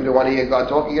word. We don't want to hear God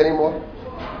talking anymore.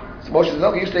 So Moshe says,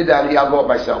 okay, you stay down here, I'll go up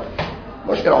myself.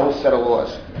 Moshe got a whole set of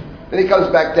laws. Then he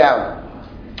comes back down.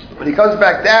 When he comes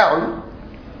back down,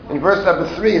 in verse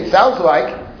number 3, it sounds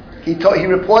like he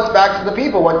reports back to the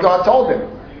people what God told him.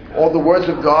 All the words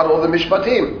of God, all the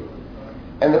mishpatim.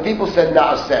 And the people said,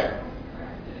 Na'aseh.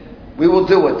 We will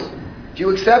do it. Do you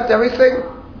accept everything?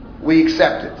 We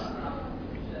accept it.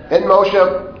 Then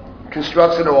Moshe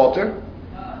constructs an altar,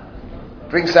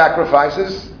 brings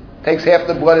sacrifices, takes half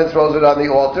the blood and throws it on the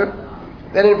altar.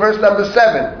 Then in verse number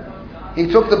 7,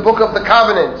 he took the book of the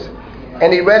covenant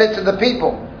and he read it to the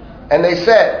people. And they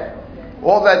said,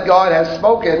 all that God has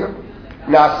spoken,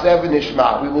 Na'aseh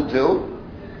v'nishma, we will do,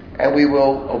 and we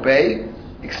will obey,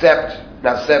 except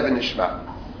Na'aseh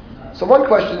v'nishma. So one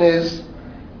question is,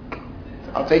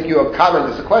 I'll take your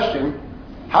comment as a question,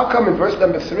 how come in verse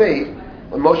number 3,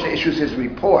 when Moshe issues his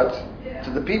report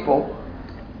to the people,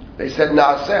 they said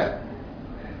Na'aseh.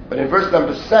 But in verse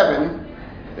number 7,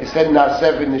 they said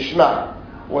Na'aseh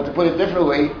v'nishma. Or to put it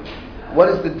differently, what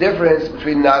is the difference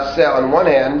between Na'aseh on one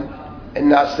hand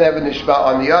and Na'aseh v'nishma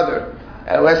on the other?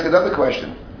 And I'll ask another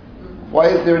question. Why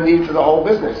is there a need for the whole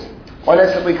business? Why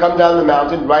not simply come down the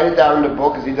mountain, write it down in the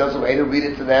book as he does away to read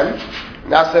it to them,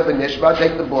 Na'aseh v'nishma,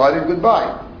 take the blood and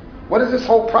goodbye. What is this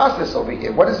whole process over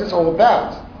here? What is this all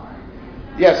about?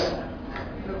 Yes?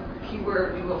 The key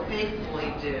word, we will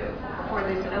faithfully do. Before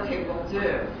they said, okay, we'll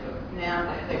do.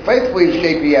 Now, Faithfully is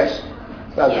JPS.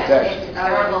 It's not the text. It's a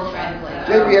terrible translation.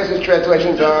 JPS's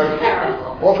translations are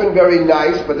often very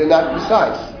nice, but they're not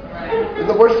precise.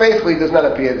 The word faithfully does not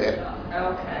appear there.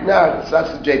 Okay. No,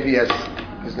 that's the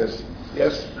JPS business.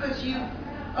 Yes? Because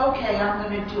okay, I'm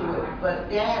going to do it, but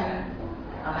then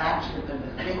I'm actually going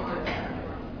to think about it.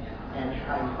 And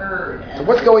I heard. And so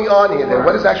what's going on here then?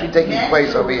 What is actually taking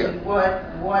place over here?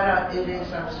 What it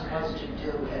is I'm supposed to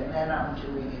do, and then I'm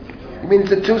doing it again. I mean,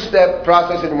 it's a two-step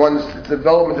process in one's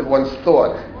development of one's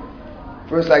thought.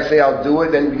 First I say I'll do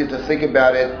it, then we get to think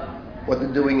about it, what the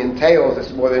doing entails.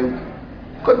 It's more than,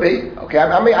 could be. Okay,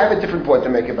 I have a different point to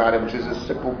make about it, which is a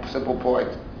simple point.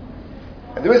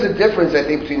 And there is a difference, I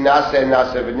think, between Na'aseh and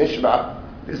Na'aseh v'nishma.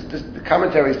 The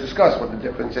commentaries discuss what the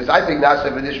difference is. I think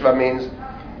Na'aseh v'nishma means,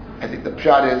 I think the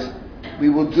pshat is, we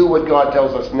will do what God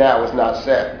tells us now is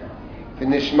Na'aseh.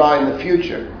 V'nishma in the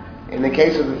future. In the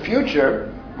case of the future,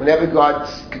 whenever God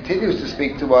continues to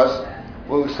speak to us,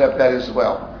 we'll accept that as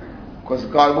well. Because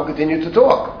God will continue to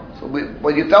talk. So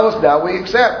what you tell us now, we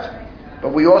accept.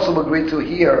 But we also agree to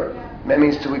hear, that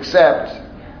means to accept,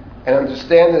 and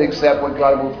understand and accept what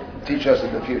God will teach us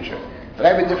in the future. But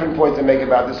I have a different point to make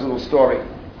about this little story.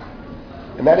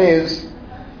 And that is,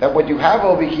 that what you have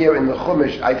over here in the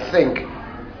Chumash, I think,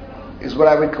 is what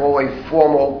I would call a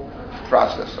formal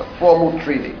process, a formal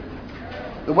treaty.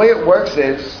 The way it works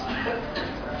is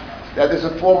that there's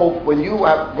a formal, when you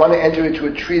want to enter into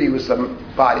a treaty with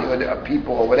somebody or a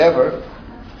people or whatever,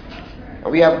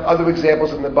 and we have other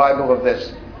examples in the Bible of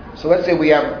this. So let's say we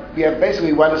have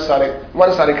basically one to sign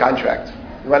a contract.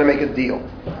 We want to make a deal.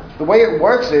 The way it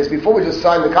works is, before we just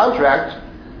sign the contract,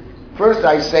 first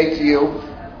I say to you,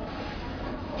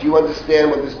 do you understand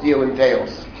what this deal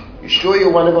entails? You sure you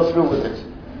want to go through with it?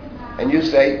 And you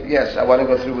say, yes, I want to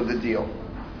go through with the deal.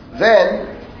 Then,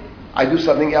 I do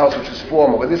something else which is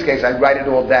formal. In this case, I write it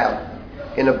all down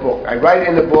in a book. I write it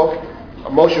in a book.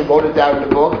 Moshe wrote it down in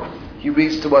the book. He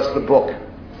reads to us the book.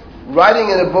 Writing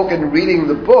in a book and reading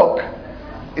the book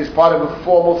is part of a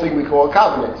formal thing we call a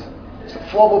covenant. It's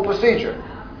a formal procedure.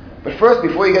 But first,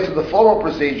 before you get to the formal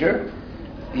procedure,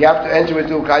 you have to enter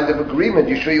into a kind of agreement.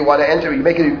 You sure you want to enter? You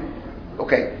make it.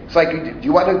 Okay. It's like, do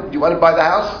you want to buy the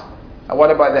house? I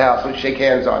want to buy the house. Let's shake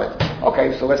hands on it.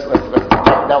 Okay. So let's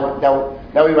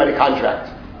now we write a contract.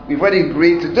 We've already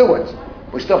agreed to do it.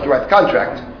 We still have to write the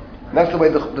contract. And that's the way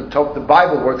the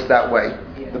Bible works that way.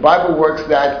 The Bible works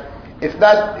that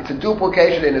it's a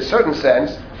duplication in a certain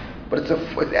sense, but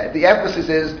the emphasis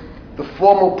is the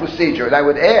formal procedure. And I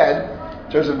would add,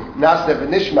 in terms of Na'aseh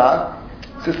v'nishma,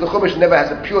 since the Chumash never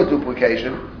has a pure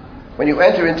duplication, when you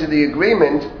enter into the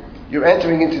agreement, you're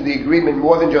entering into the agreement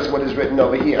more than just what is written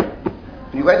over here.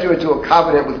 When you enter into a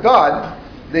covenant with God,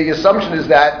 the assumption is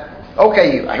that,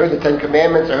 okay, I heard the Ten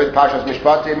Commandments, I heard Parshas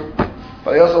Mishpatim,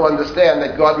 but I also understand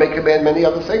that God may command many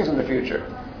other things in the future.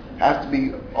 I have to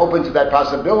be open to that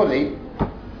possibility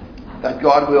that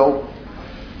God will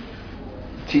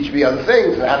teach me other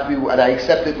things, and I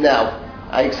accept it now.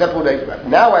 I accept what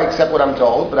I'm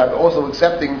told, but I'm also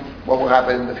accepting what will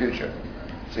happen in the future.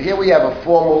 So here we have a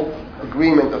formal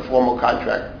agreement, a formal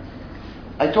contract.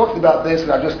 I talked about this,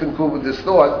 and I'll just conclude with this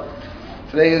thought.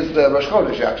 Today is the Rosh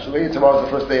Chodesh, actually. Tomorrow's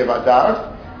the first day of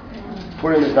Adar.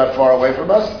 Purim is not far away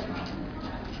from us.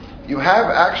 You have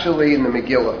actually in the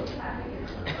Megillah,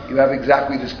 you have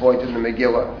exactly this point in the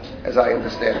Megillah, as I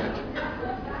understand it.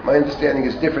 My understanding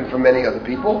is different from many other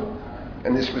people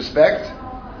in this respect,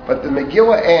 but the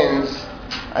Megillah ends,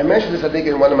 I mentioned this I think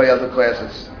in one of my other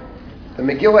classes, the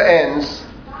Megillah ends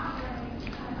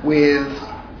with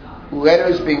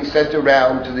letters being sent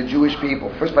around to the Jewish people,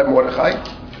 first by Mordechai,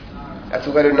 that's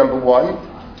letter number 1,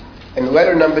 and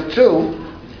letter number 2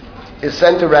 is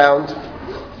sent around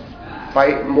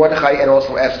by Mordechai and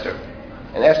also Esther,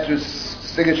 and Esther's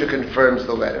signature confirms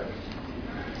the letter.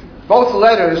 Both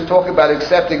letters talk about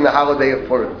accepting the holiday of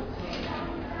Purim.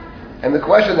 And the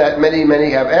question that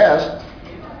many have asked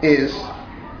is,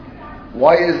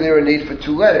 why is there a need for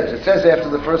 2 letters? It says after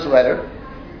the first letter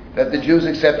that the Jews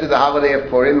accepted the holiday of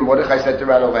Purim, and Mordechai sent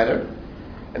around a letter.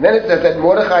 And then it says that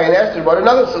Mordechai and Esther wrote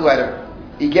another letter.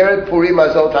 Igeret Purim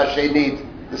Azot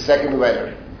Hashenit, the second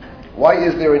letter. Why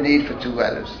is there a need for 2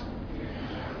 letters?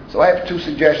 So I have 2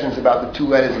 suggestions about the 2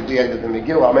 letters at the end of the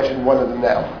Megillah. I'll mention one of them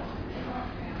now.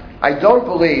 I don't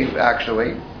believe,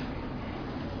 actually,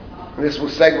 and this will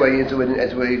segue into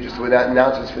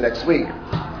announcements for next week.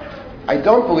 I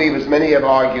don't believe, as many have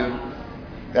argued,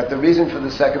 that the reason for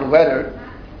the second letter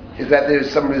is that there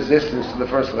is some resistance to the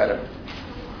first letter.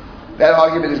 That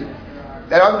argument is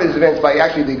advanced by,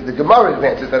 actually, the Gemara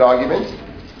advances that argument,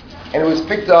 and it was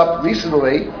picked up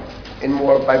recently,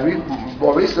 more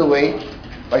recently,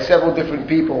 by several different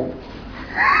people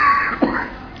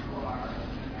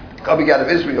coming out of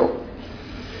Israel.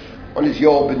 One is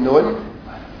Yoel Ben Nun,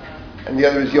 and the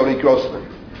other is Yoni Grossman,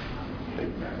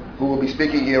 who will be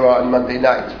speaking here on Monday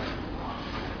night.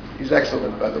 He's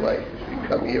excellent, by the way. You can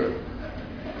come hear him.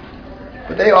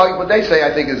 But what they say,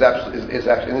 I think, is actually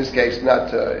in this case is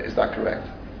not correct.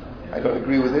 I don't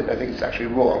agree with it. I think it's actually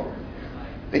wrong.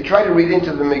 They try to read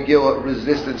into the Megillah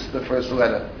resistance to the first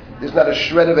letter. There's not a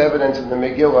shred of evidence in the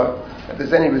Megillah that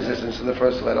there's any resistance to the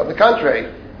first letter. On the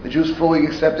contrary, the Jews fully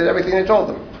accepted everything they told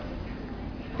them.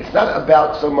 It's not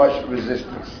about so much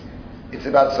resistance. It's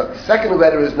about something. The second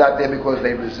letter is not there because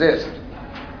they resist.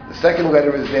 The second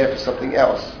letter is there for something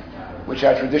else, which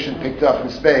our tradition picked up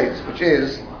in spades, which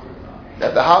is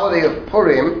that the holiday of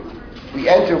Purim, we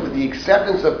enter with the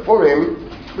acceptance of Purim.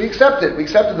 We accept it. We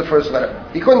accepted the first letter.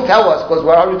 He couldn't tell us because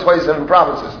we're 127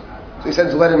 provinces. So he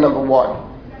sends letter number 1.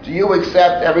 Do you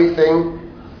accept everything?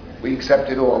 We accept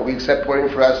it all. We accept Purim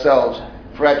for ourselves,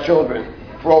 for our children,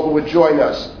 for all who would join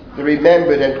us. They're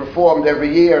remembered and performed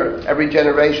every year, every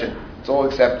generation. It's all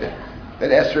accepted.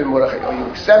 Then Esther and Mordechai, you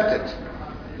accept it.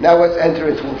 Now let's enter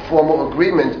into a formal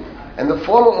agreement. And the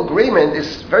formal agreement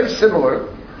is very similar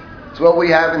to what we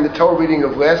have in the Torah reading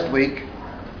of last week,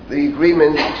 the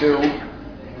agreement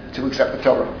to accept the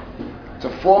Torah. It's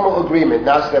a formal agreement,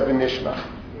 Naseh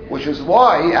v'Nishma, which is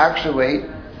why, actually,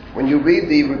 when you read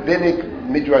the rabbinic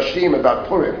midrashim about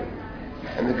Purim,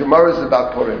 and the Gemaras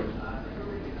about Purim,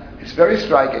 it's very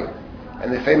striking.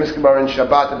 And the famous Gemara in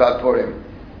Shabbat about Purim.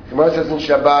 Gemara says in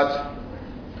Shabbat,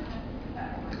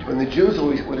 when the Jews,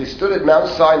 when they stood at Mount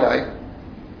Sinai,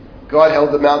 God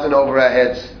held the mountain over our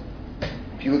heads.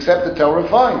 If you accept the Torah,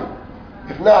 fine.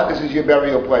 If not, this is your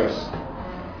burial place.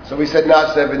 So we said,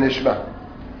 Naseh v'Nishma.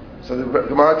 So the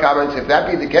Gemara comments, if that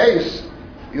be the case,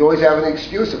 you always have an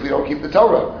excuse if we don't keep the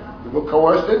Torah. We were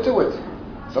coerced into it.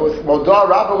 So it's Modar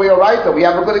Rabbah, we are right, though. We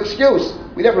have a good excuse.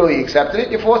 We never really accepted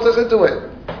it. You forced us into it.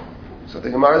 So the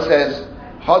Gemara says,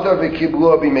 Hadar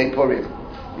v'Kiblu b'mei Purim.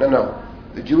 No.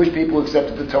 The Jewish people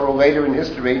accepted the Torah later in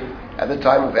history, at the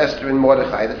time of Esther and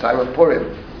Mordechai, at the time of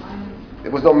Purim.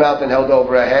 There was no mountain held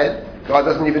over our head. God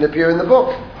doesn't even appear in the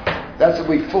book. That's when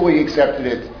we fully accepted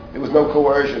it. There was no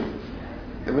coercion.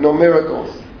 There were no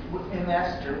miracles. In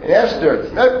Esther. In Esther.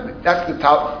 That's the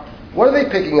top. What are they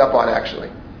picking up on, actually?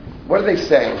 What are they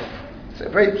saying?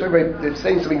 They're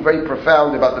saying something very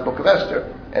profound about the book of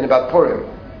Esther and about Purim.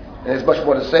 And there's much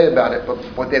more to say about it. But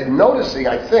what they're noticing,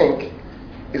 I think,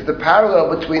 is the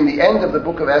parallel between the end of the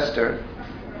book of Esther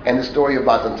and the story of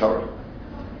Matan Torah.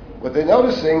 What they're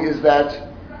noticing is that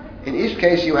in each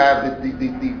case you have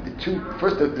the two,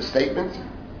 first the statement,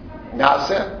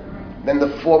 Naseh, then the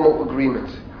formal agreement.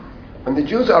 When the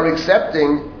Jews are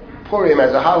accepting Purim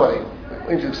as a holiday,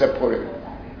 we need to accept Purim.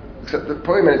 Accept the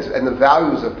Purim and the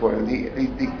values of Purim.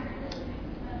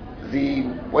 The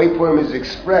way Purim is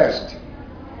expressed,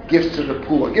 gifts to the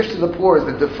poor. Gifts to the poor is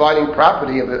the defining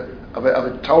property of a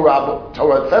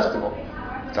Torah festival.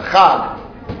 It's a Chag,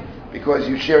 because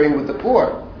you're sharing with the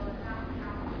poor.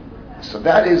 So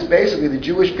that is basically the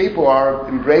Jewish people are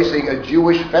embracing a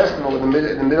Jewish festival in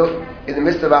the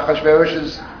midst of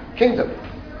Achashverosh's kingdom,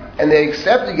 and they're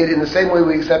accepting it in the same way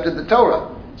we accepted the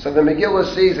Torah. So the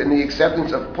Megillah sees in the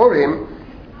acceptance of Purim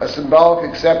a symbolic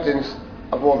acceptance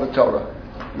of all the Torah.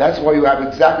 And that's why you have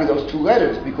exactly those two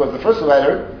letters, because the first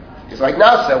letter is like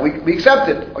Nasa, we accept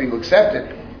it, or you accept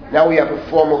it. Now we have a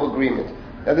formal agreement.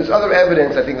 Now there's other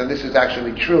evidence, I think, that this is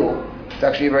actually true. It's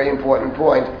actually a very important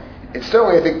point. It's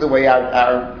certainly, I think, the way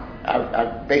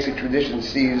our basic tradition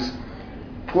sees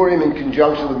Purim in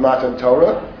conjunction with Matan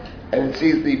Torah, and it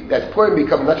sees that Purim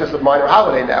becomes not just a minor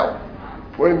holiday now.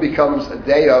 Purim becomes a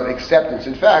day of acceptance.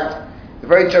 In fact, the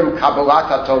very term Kabbalat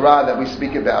HaTorah that we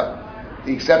speak about,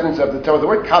 the acceptance of the Torah, the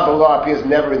word Kabbalah appears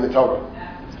never in the Torah.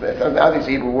 I think it's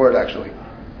a Hebrew word, actually.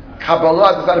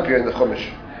 Kabbalah does not appear in the Chumash.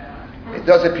 It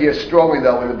does appear strongly,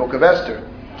 though, in the book of Esther.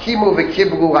 Kimu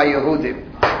v'kibru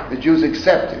ha'Yehudim. The Jews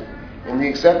accepted. In the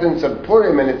acceptance of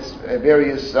Purim and its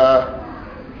various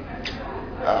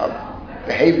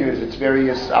behaviors, its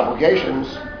various obligations,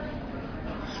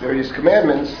 its various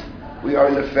commandments, we are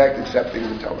in effect accepting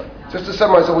the Torah. Just to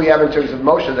summarize what we have in terms of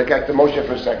Moshe, I'll get back to Moshe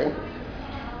for a second.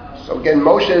 So again,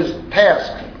 Moshe's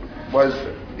task was,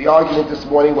 the argument this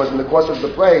morning was in the course of the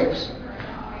plagues,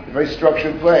 the very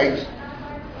structured plagues.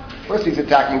 First he's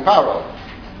attacking Paro.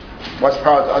 He wants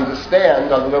Paro to understand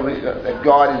that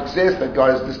God exists, that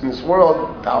God exists in this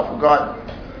world, powerful God.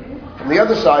 From the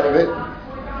other side of it,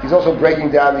 he's also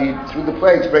breaking down through the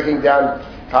plagues, breaking down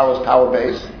Paro's power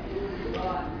base.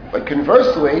 But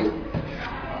conversely,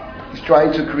 he's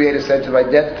trying to create a sense of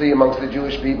identity amongst the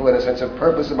Jewish people and a sense of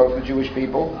purpose amongst the Jewish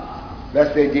people.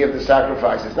 That's the idea of the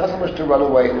sacrifices. Not so much to run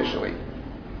away initially,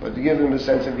 but to give them a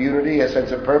sense of unity, a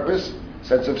sense of purpose, a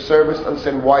sense of service,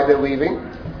 understand why they're leaving,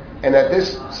 and that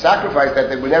this sacrifice that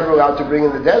they were never allowed to bring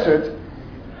in the desert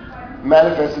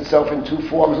manifests itself in two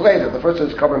forms later. The first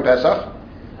is Korban Pesach,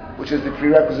 which is the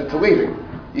prerequisite to leaving.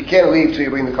 You can't leave till you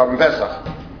bring the Korban Pesach.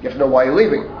 You have to know why you're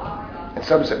leaving. And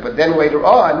some say, but then later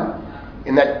on,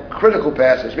 in that critical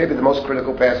passage, maybe the most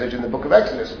critical passage in the book of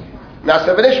Exodus,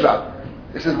 Nasa v'nishma.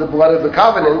 This is the blood of the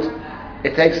covenant.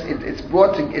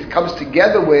 It comes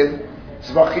together with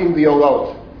Zvachim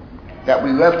v'Olot, that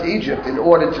we left Egypt in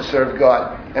order to serve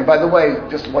God. And by the way,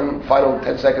 just one final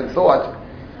 10-second thought.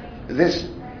 This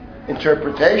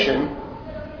interpretation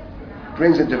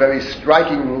brings into very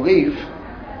striking relief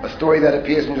a story that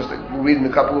appears in we'll read in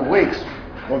a couple of weeks,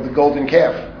 of the golden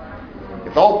calf.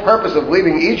 If the whole purpose of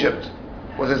leaving Egypt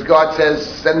was, as God says,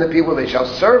 send the people, they shall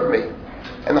serve me,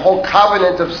 and the whole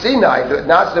covenant of Sinai, the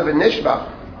Nasa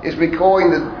v'nishma, is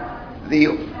recalling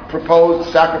the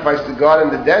proposed sacrifice to God in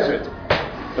the desert,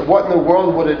 then what in the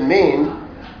world would it mean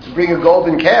to bring a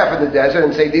golden calf in the desert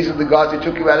and say, these are the gods that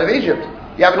took you out of Egypt?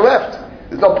 You haven't left.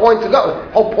 There's no point to go.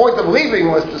 The whole point of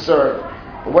leaving was to serve.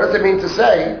 But what does it mean to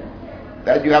say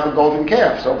that you have a golden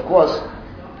calf? So of course,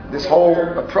 this whole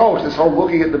approach, this whole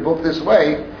looking at the book this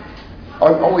way,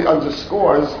 only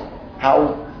underscores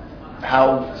how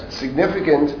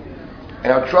significant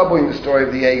and how troubling the story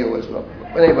of the Egel is. But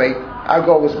anyway, our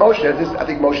goal was Moshe. I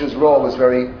think Moshe's role was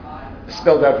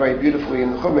spelled out very beautifully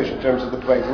in the Chumash in terms of the plagues.